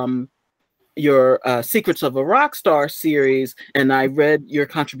Secrets of a Rock Star series, and I read your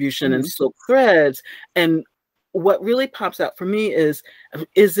contribution in Silk Threads. And what really pops out for me is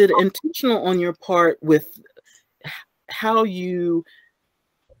it intentional on your part with how you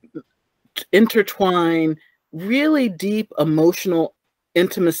intertwine really deep emotional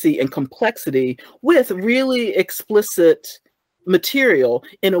intimacy and complexity with really explicit material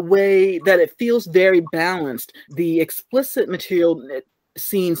in a way that it feels very balanced? The explicit material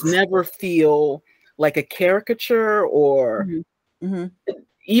scenes never feel like a caricature, or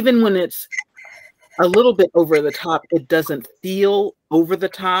even when it's a little bit over the top, it doesn't feel over the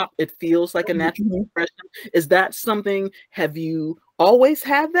top. It feels like a natural expression. Is that something, have you always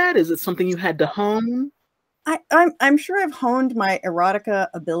had that? Is it something you had to hone? I'm sure I've honed my erotica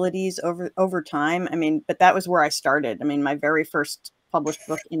abilities over time. I mean, but that was where I started. I mean, my very first published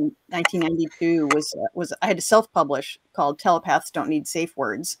book in 1992 was I had to self-publish, called Telepaths Don't Need Safe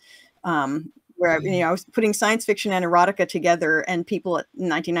Words, where I was putting science fiction and erotica together, and people in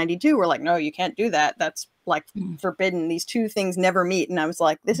 1992 were like, no, you can't do that. That's like forbidden. These two things never meet. And I was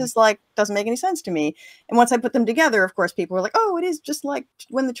like, this is like, doesn't make any sense to me. And once I put them together, of course, people were like, oh, it is just like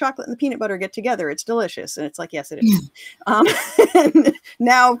when the chocolate and the peanut butter get together. It's delicious. And it's like, yes, it is. And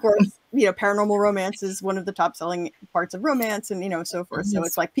now, of course, paranormal romance is one of the top selling parts of romance, and, so forth. So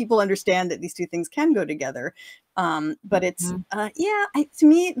it's like people understand that these two things can go together. But it's, to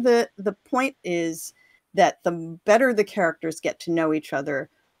me, the point is that the better the characters get to know each other,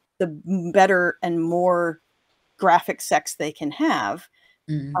 the better and more graphic sex they can have.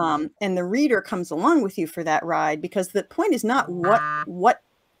 And the reader comes along with you for that ride, because the point is not what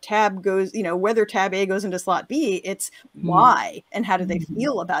tab goes, whether tab A goes into slot B, it's why and how do they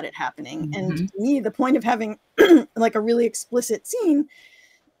feel about it happening. And to me, the point of having like a really explicit scene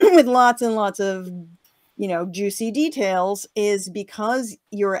with lots and lots of juicy details is because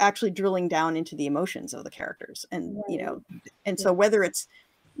you're actually drilling down into the emotions of the characters. And and so whether it's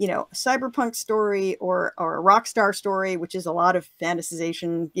a cyberpunk story or a rock star story, which is a lot of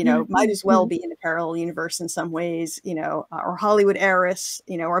fantasization, might as well be in a parallel universe in some ways, or Hollywood heiress,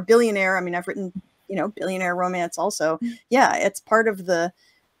 or a billionaire. I mean, I've written, billionaire romance also. Yeah, it's part of the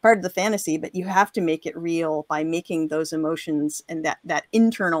fantasy, but you have to make it real by making those emotions and that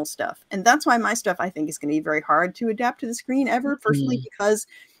internal stuff. And that's why my stuff, I think, is going to be very hard to adapt to the screen ever. Firstly, because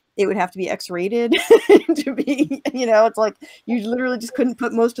it would have to be X-rated to be, it's like you literally just couldn't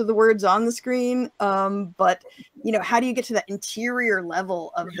put most of the words on the screen. But, how do you get to that interior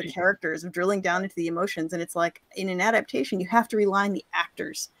level of the characters, of drilling down into the emotions? And it's like in an adaptation, you have to rely on the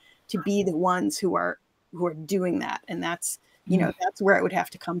actors to be the ones who are doing that. And that's, that's where it would have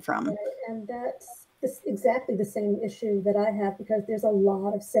to come from. Right. And that's exactly the same issue that I have, because there's a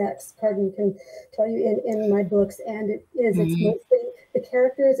lot of sex. Cardyn can tell you in my books, and it's mostly the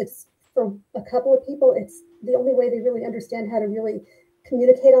characters. It's for a couple of people, it's the only way they really understand how to really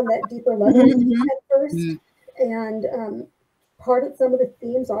communicate on that deeper level at first. And some of the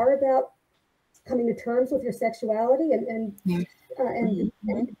themes are about coming to terms with your sexuality and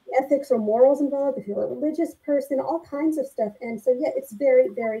ethics or morals involved, if you're a religious person, all kinds of stuff. And so, yeah, it's very,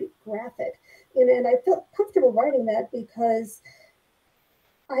 very graphic. And I felt comfortable writing that because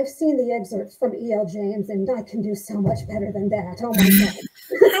I've seen the excerpts from E.L. James, and I can do so much better than that. Oh my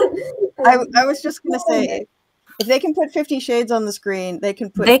God. I was just going to say, if they can put 50 Shades on the screen, they can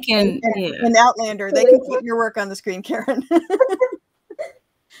put in Outlander, they can put your work on the screen, Karen.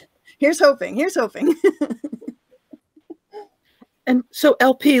 Here's hoping. Here's hoping. And so,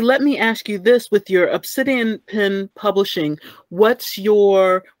 LP, let me ask you this: with your Obsidian Pen Publishing, what's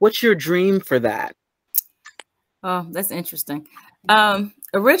your dream for that? Oh, that's interesting.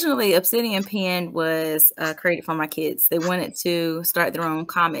 Originally, Obsidian Pen was created for my kids. They wanted to start their own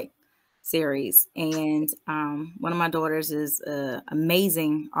comic series, and one of my daughters is an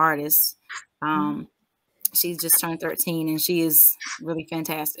amazing artist. She's just turned 13, and she is really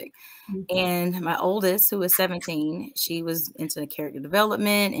fantastic. And my oldest, who is 17, she was into character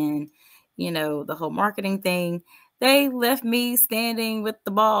development and, you know, the whole marketing thing. They left me standing with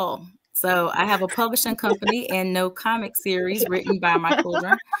the ball. So I have a publishing company and no comic series written by my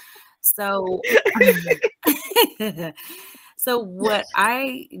children. So, so what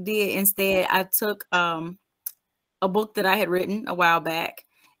I did instead, I took a book that I had written a while back.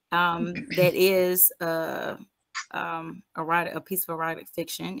 That is a piece of erotic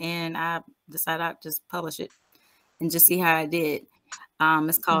fiction, and I decided I'd just publish it and just see how I did.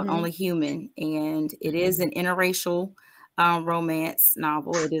 It's called Only Human, and it is an interracial romance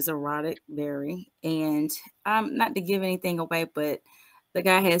novel. It is erotic, very, and not to give anything away, but the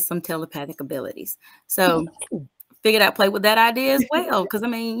guy has some telepathic abilities. So figured I'd play with that idea as well, because I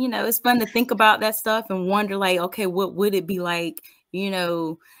mean, you know, it's fun to think about that stuff and wonder, like, okay, what would it be like, you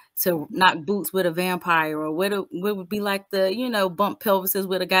know, to knock boots with a vampire, or what would be like the, you know, bump pelvises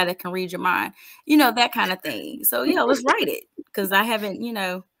with a guy that can read your mind, you know, that kind of thing. So yeah, let's write it, because I haven't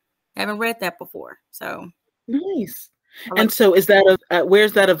read that before. So nice. And so is that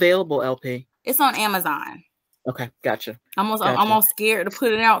where's that available, LP? It's on Amazon. Okay, gotcha. I'm almost scared to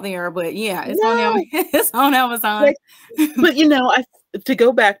put it out there, but yeah, it's on Amazon. But you know, to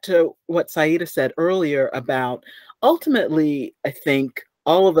go back to what Saeida said earlier about, ultimately, I think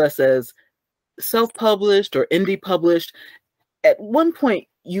all of us as self-published or indie published, at one point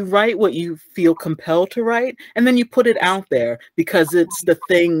you write what you feel compelled to write, and then you put it out there because it's the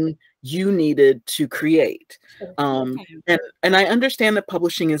thing you needed to create. And I understand that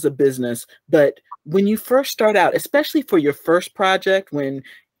publishing is a business, but when you first start out, especially for your first project, when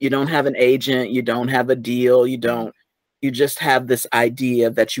you don't have an agent, you don't have a deal, you just have this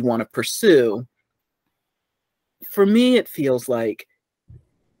idea that you want to pursue. For me, it feels like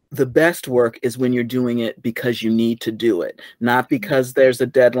the best work is when you're doing it because you need to do it, not because there's a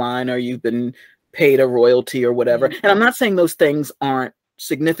deadline or you've been paid a royalty or whatever. And I'm not saying those things aren't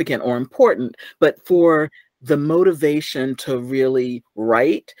significant or important, but for the motivation to really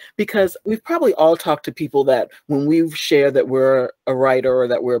write, because we've probably all talked to people that when we share that we're a writer or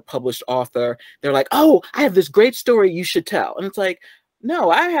that we're a published author, they're like, oh, I have this great story you should tell. And it's like,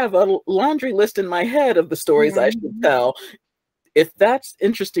 no, I have a laundry list in my head of the stories I should tell. If that's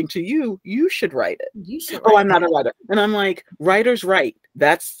interesting to you, you should write it. You should. Oh, I'm not a writer. And I'm like, writers write.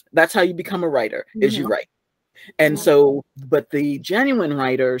 That's how you become a writer, is you write. And so, but the genuine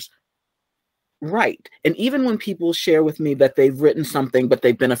writers write. And even when people share with me that they've written something, but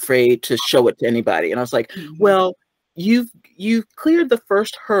they've been afraid to show it to anybody. And I was like, well, you've cleared the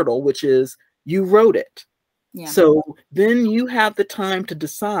first hurdle, which is you wrote it. Yeah. So then you have the time to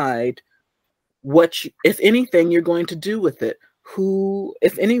decide what, if anything, you're going to do with it. Who,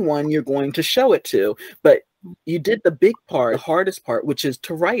 if anyone, you're going to show it to. But you did the big part, the hardest part, which is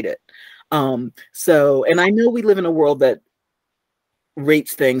to write it. So, and I know we live in a world that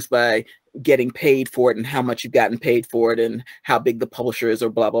rates things by getting paid for it and how much you've gotten paid for it and how big the publisher is or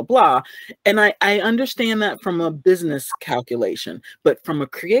blah, blah, blah. And I understand that from a business calculation, but from a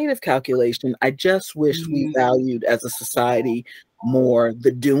creative calculation, I just wish we valued as a society more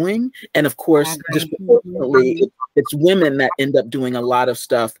the doing. And of course, disproportionately, it's women that end up doing a lot of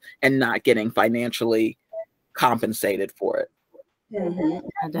stuff and not getting financially compensated for it.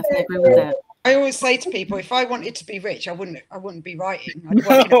 I definitely agree with that. I always say to people, if I wanted to be rich, I wouldn't be writing. I'd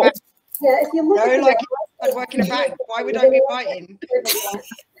work in a bank. Yeah, if you look I'd work in a bank. Why would I be writing?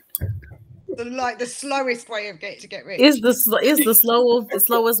 The slowest way of to get rich. It's the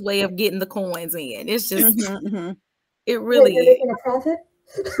slowest way of getting the coins in. It's just it really is. Making a profit.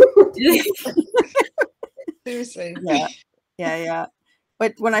 Seriously. Yeah.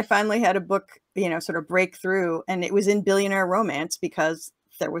 but when I finally had a book, you know, sort of break through, and it was in billionaire romance, because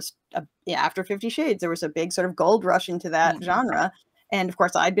there was after 50 Shades, there was a big sort of gold rush into that genre. And of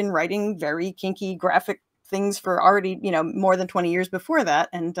course, I'd been writing very kinky graphic things for already, you know, more than 20 years before that.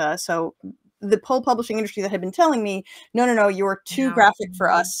 And so the whole publishing industry that had been telling me, no, you're too graphic for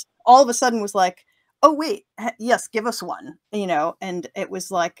us, all of a sudden was like, oh, wait, yes, give us one, you know. And it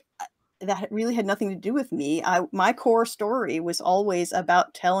was like, that really had nothing to do with me. My core story was always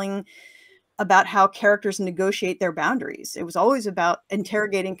about telling about how characters negotiate their boundaries. It was always about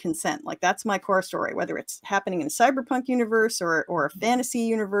interrogating consent. Like, that's my core story, whether it's happening in a cyberpunk universe or a fantasy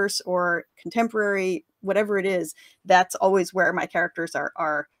universe or contemporary, whatever it is. That's always where my characters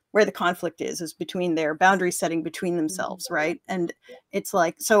are where the conflict is between their boundary setting between themselves, right? And it's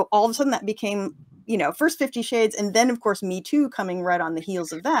like, so all of a sudden that became, you know, first 50 Shades, and then of course Me Too coming right on the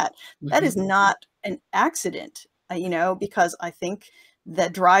heels of that. That is not an accident, you know, because I think the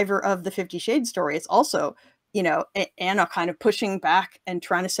driver of the 50 Shades story is also, you know, Anna kind of pushing back and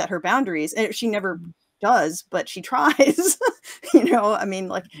trying to set her boundaries. And she never does, but she tries, you know, I mean,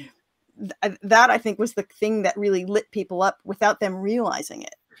 like that I think was the thing that really lit people up without them realizing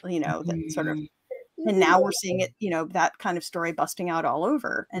it, you know, that sort of, and now we're seeing it, you know, that kind of story busting out all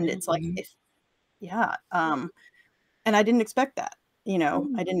over. And it's like, and I didn't expect that, you know,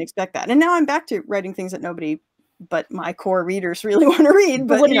 I didn't expect that. And now I'm back to writing things that nobody but my core readers really want to read.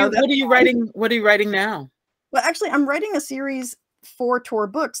 But what are you writing? What are you writing now? Well, actually, I'm writing a series for Tor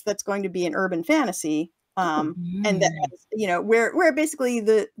Books that's going to be an urban fantasy, and that has, you know, where basically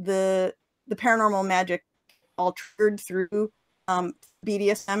the paranormal magic all triggered through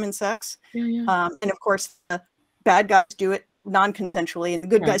BDSM and sex, and of course the bad guys do it non-consensually and the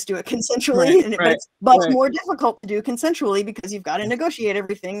good guys do it consensually, but it's more difficult to do consensually because you've got to negotiate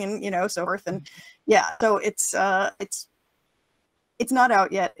everything, and you know, so forth. And so it's not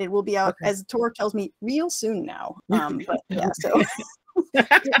out yet. It will be out, as Tor tells me, real soon now. But so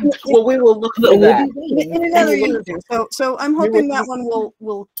well, we will look for that in another year. So I'm hoping that one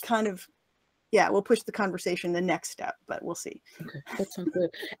will kind of, we'll push the conversation the next step, but we'll see. That sounds good.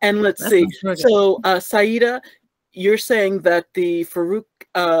 And let's see. So Saeida, you're saying that the Farouk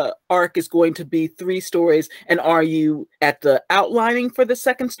arc is going to be 3 stories, and are you at the outlining for the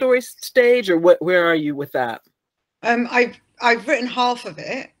second story stage, or where are you with that? I've written half of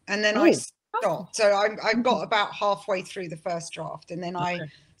it, and then I stopped. So I got about halfway through the first draft, and then I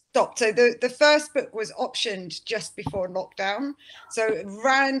stopped. So the first book was optioned just before lockdown. So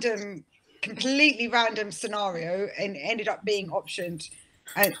completely random scenario, and ended up being optioned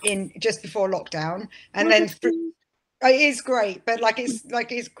in just before lockdown. And then it is great, but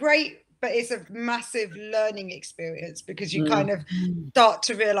it's great, but it's a massive learning experience, because you kind of start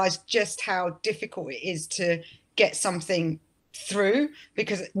to realize just how difficult it is to get something through,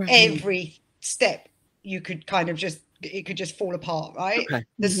 because every step you could kind of it could just fall apart, right?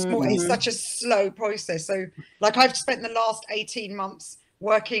 It's such a slow process. So like, I've spent the last 18 months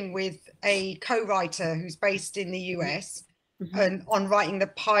working with a co-writer who's based in the US, and on writing the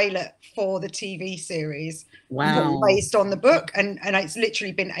pilot for the TV series based on the book, and it's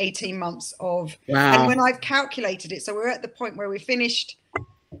literally been 18 months of and when I've calculated it, so we're at the point where we finished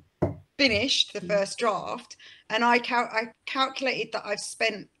the first draft, and I calculated that I've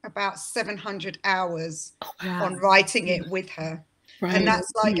spent about 700 hours on writing it with her, and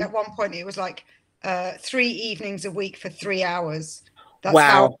that's like, at one point it was like 3 evenings a week for 3 hours. That's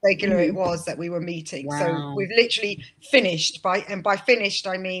how regular it was that we were meeting. So we've literally finished by finished,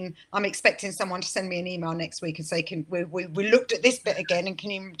 I mean, I'm expecting someone to send me an email next week and say, we looked at this bit again, and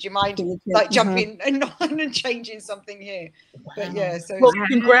do you mind like jumping and changing something here? But so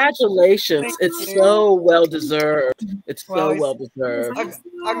congratulations. It's so well deserved. It's so well deserved.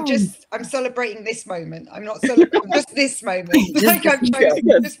 I'm celebrating this moment. I'm not celebrating just this moment. Like, I'm trying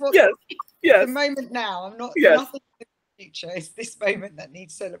the moment now. I'm not nothing. Future is this moment that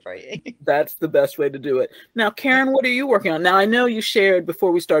needs celebrating. That's the best way to do it. Now, Karen, what are you working on? Now, I know you shared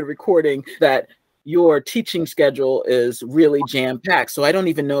before we started recording that your teaching schedule is really jam-packed, so I don't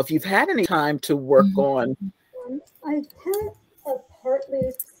even know if you've had any time to work on. I had a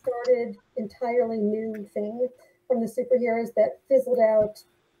partly started entirely new thing from the superheroes that fizzled out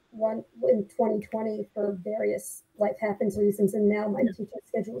in 2020 for various life happens reasons, and now my teaching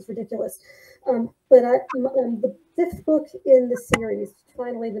schedule is ridiculous. But the 5th book in the series,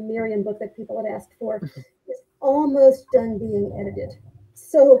 finally the Miriam book that people had asked for, is almost done being edited.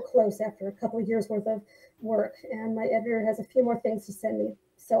 So close after a couple of years worth of work, and my editor has a few more things to send me.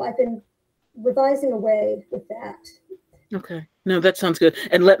 So I've been revising away with that. Okay. No, that sounds good.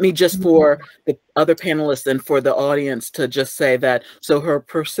 And let me just, for the other panelists and for the audience, to just say that, so her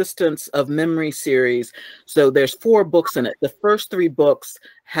Persistence of Memory series, so there's 4 books in it. The first 3 books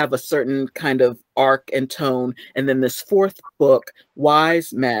have a certain kind of arc and tone. And then this 4th book,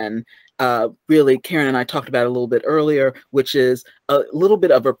 Wise Men, really, Karen and I talked about it a little bit earlier, which is a little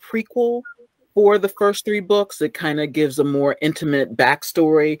bit of a prequel for the first 3 books. It kind of gives a more intimate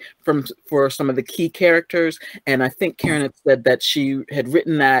backstory for some of the key characters. And I think Karen had said that she had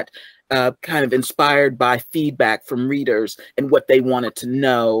written that kind of inspired by feedback from readers and what they wanted to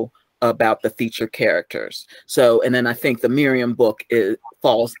know about the featured characters. So, and then I think the Miriam book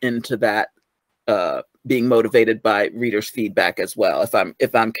falls into that, being motivated by readers' feedback as well,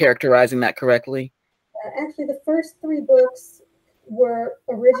 if I'm characterizing that correctly. Actually, the first 3 books were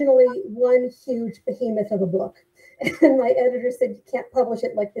originally one huge behemoth of a book. And my editor said, you can't publish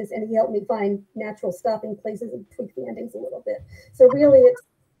it like this. And he helped me find natural stopping places and tweak the endings a little bit. So really, it's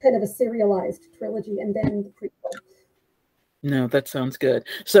kind of a serialized trilogy and then the prequel. No, that sounds good.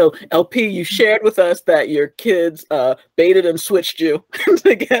 So LP, you shared with us that your kids baited and switched you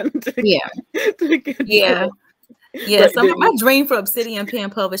to get Yeah. So my dream for Obsidian Pen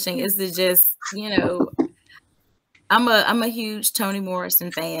Publishing is to just, I'm a huge Toni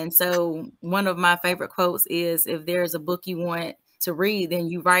Morrison fan. So one of my favorite quotes is, if there's a book you want to read, then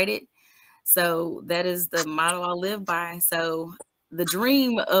you write it. So that is the motto I live by. So the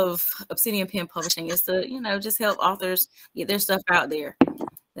dream of Obsidian Pen Publishing is to, just help authors get their stuff out there.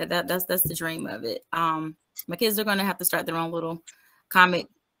 That's the dream of it. My kids are going to have to start their own little comic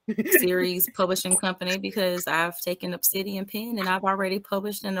series publishing company, because I've taken Obsidian Pen and I've already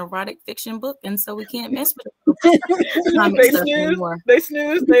published an erotic fiction book, and so we can't mess with They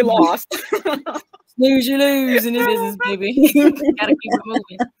snooze, they lost. Snooze, you lose in this business, baby. Gotta keep it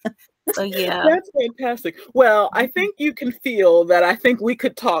moving. So yeah, that's fantastic. Well, I think you can feel that I think we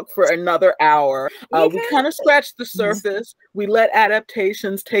could talk for another hour. We kind of scratched the surface. We let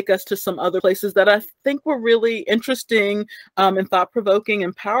Adaptations take us to some other places that I think were really interesting and thought-provoking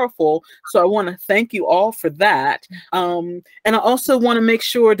and powerful. So I want to thank you all for that. And I also want to make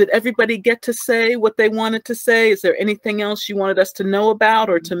sure, did everybody get to say what they wanted to say? Is there anything else you wanted us to know about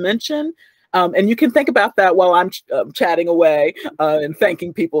or to mention? And you can think about that while I'm chatting away and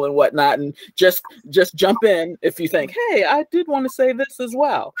thanking people and whatnot, and just jump in if you think, hey, I did want to say this as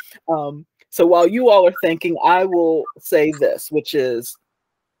well. So while you all are thinking, I will say this, which is,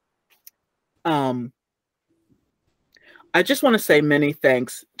 I just want to say many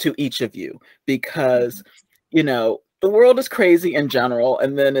thanks to each of you, because, the world is crazy in general,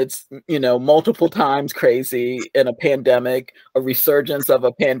 and then it's, multiple times crazy in a pandemic, a resurgence of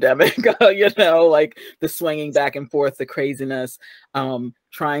a pandemic, like the swinging back and forth, the craziness,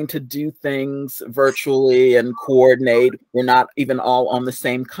 trying to do things virtually and coordinate. We're not even all on the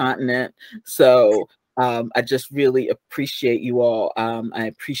same continent. So I just really appreciate you all. I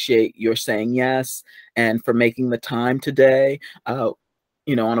appreciate your saying yes and for making the time today.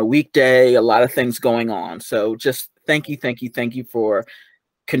 On a weekday, a lot of things going on. So just thank you for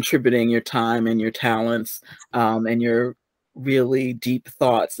contributing your time and your talents and your really deep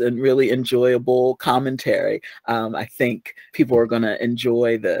thoughts and really enjoyable commentary. I think people are going to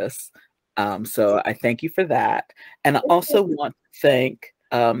enjoy this. So I thank you for that. And I also want to thank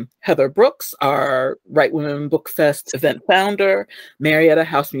Heather Brooks, our Right Women Book Fest event founder, Marietta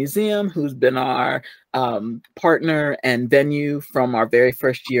House Museum, who's been our partner and venue from our very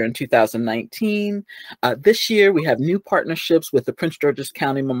first year in 2019. This year, we have new partnerships with the Prince George's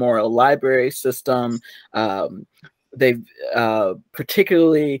County Memorial Library System. They've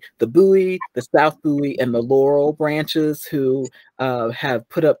particularly the Bowie, the South Bowie, and the Laurel branches, who have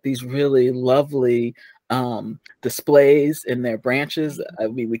put up these really lovely displays in their branches.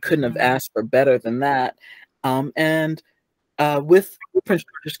 We couldn't have asked for better than that. And with Prince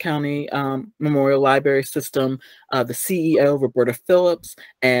George's County Memorial Library System, the CEO, Roberta Phillips,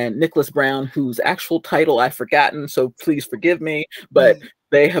 and Nicholas Brown, whose actual title I've forgotten, so please forgive me, but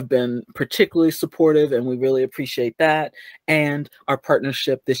they have been particularly supportive, and we really appreciate that. And our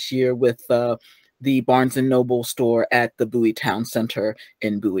partnership this year with the Barnes & Noble store at the Bowie Town Center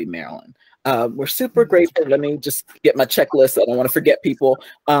in Bowie, Maryland. We're super grateful. Let me just get my checklist. I don't want to forget people.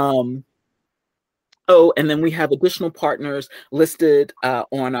 Oh, and then we have additional partners listed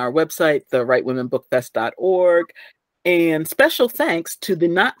on our website, the rightwomenbookfest.org. And special thanks to the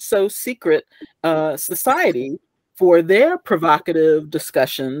Not So Secret Society for their provocative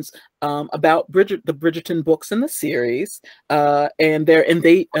discussions about the Bridgerton books in the series, and their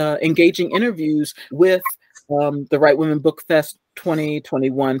engaging interviews with the Right Women Book Fest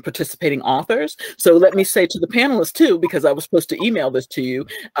 2021 participating authors. So let me say to the panelists too, because I was supposed to email this to you,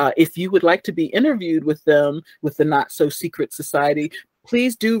 if you would like to be interviewed with them, with the Not So Secret Society,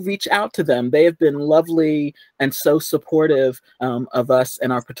 please do reach out to them. They have been lovely and so supportive of us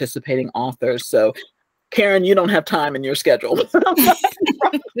and our participating authors. So Karen, you don't have time in your schedule. Probably.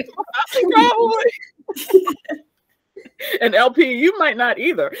 And LP, you might not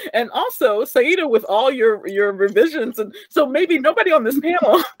either. And also, Saeida, with all your revisions, and so maybe nobody on this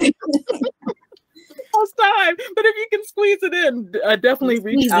panel has time. But if you can squeeze it in, definitely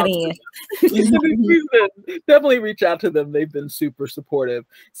reach out. Definitely reach out to them. They've been super supportive.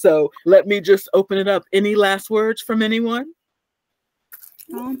 So let me just open it up. Any last words from anyone?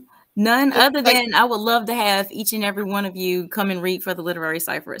 None other than I would love to have each and every one of you come and read for the Literary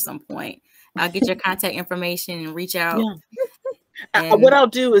Cipher at some point. I'll get your contact information and reach out. Yeah. What I'll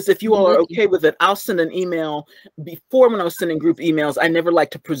do is, if you all are okay with it, I'll send an email. Before, when I was sending group emails, I never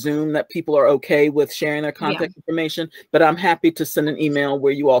like to presume that people are okay with sharing their contact information, but I'm happy to send an email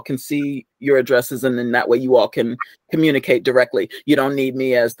where you all can see your addresses, and then that way you all can communicate directly. You don't need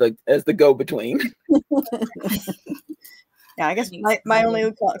me as the go-between. Yeah, I guess my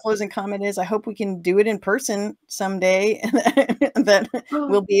only closing comment is I hope we can do it in person someday, that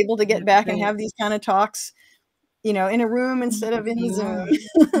we'll be able to get back and have these kind of talks, you know, in a room instead of in the Zoom.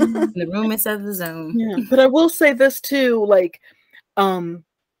 In the room instead of the Zoom. Yeah, but I will say this too, like,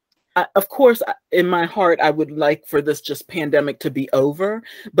 of course, in my heart, I would like for this just pandemic to be over,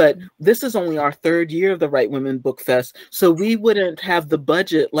 but this is only our 3rd year of the Right Women Book Fest, so we wouldn't have the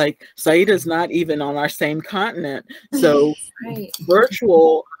budget. Like, Saida's not even on our same continent, so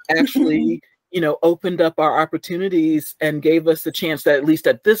virtual actually, you know, opened up our opportunities and gave us a chance that, at least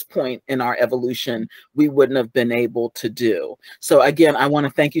at this point in our evolution, we wouldn't have been able to do. So again, I want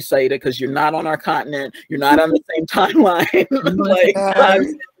to thank you, Saeida, because you're not on our continent, you're not on the same timeline, like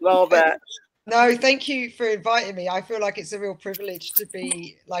all that. No, thank you for inviting me. I feel like it's a real privilege to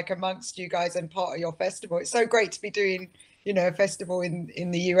be like amongst you guys and part of your festival. It's so great to be doing, you know, a festival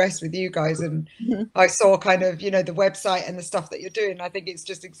in the US with you guys. And I saw kind of, you know, the website and the stuff that you're doing. I think it's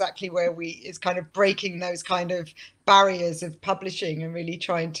just exactly where it's kind of breaking those kind of barriers of publishing and really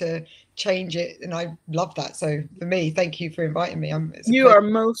trying to change it. And I love that. So for me, thank you for inviting me. You are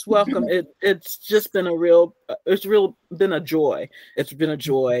most welcome. It's just been been a joy. It's been a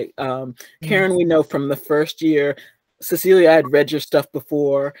joy. Karen, we know from the first year. Cecilia, I had read your stuff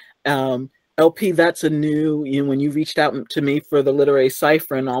before. LP, that's a new, you know, when you reached out to me for the Literary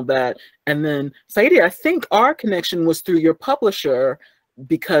Cipher and all that. And then Saeida, I think our connection was through your publisher,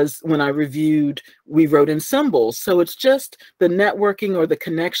 because when I reviewed, we wrote in symbols. So it's just the networking or the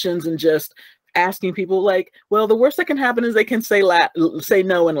connections and just asking people, like, well, the worst that can happen is they can say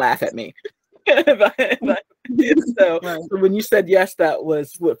no and laugh at me. So when you said yes, that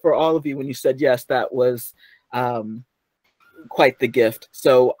was, for all of you, when you said yes, that was quite the gift.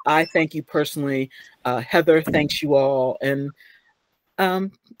 So I thank you personally. Heather, thanks you all. And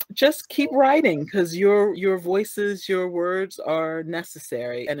just keep writing, because your voices, your words are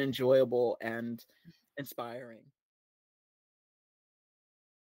necessary and enjoyable and inspiring.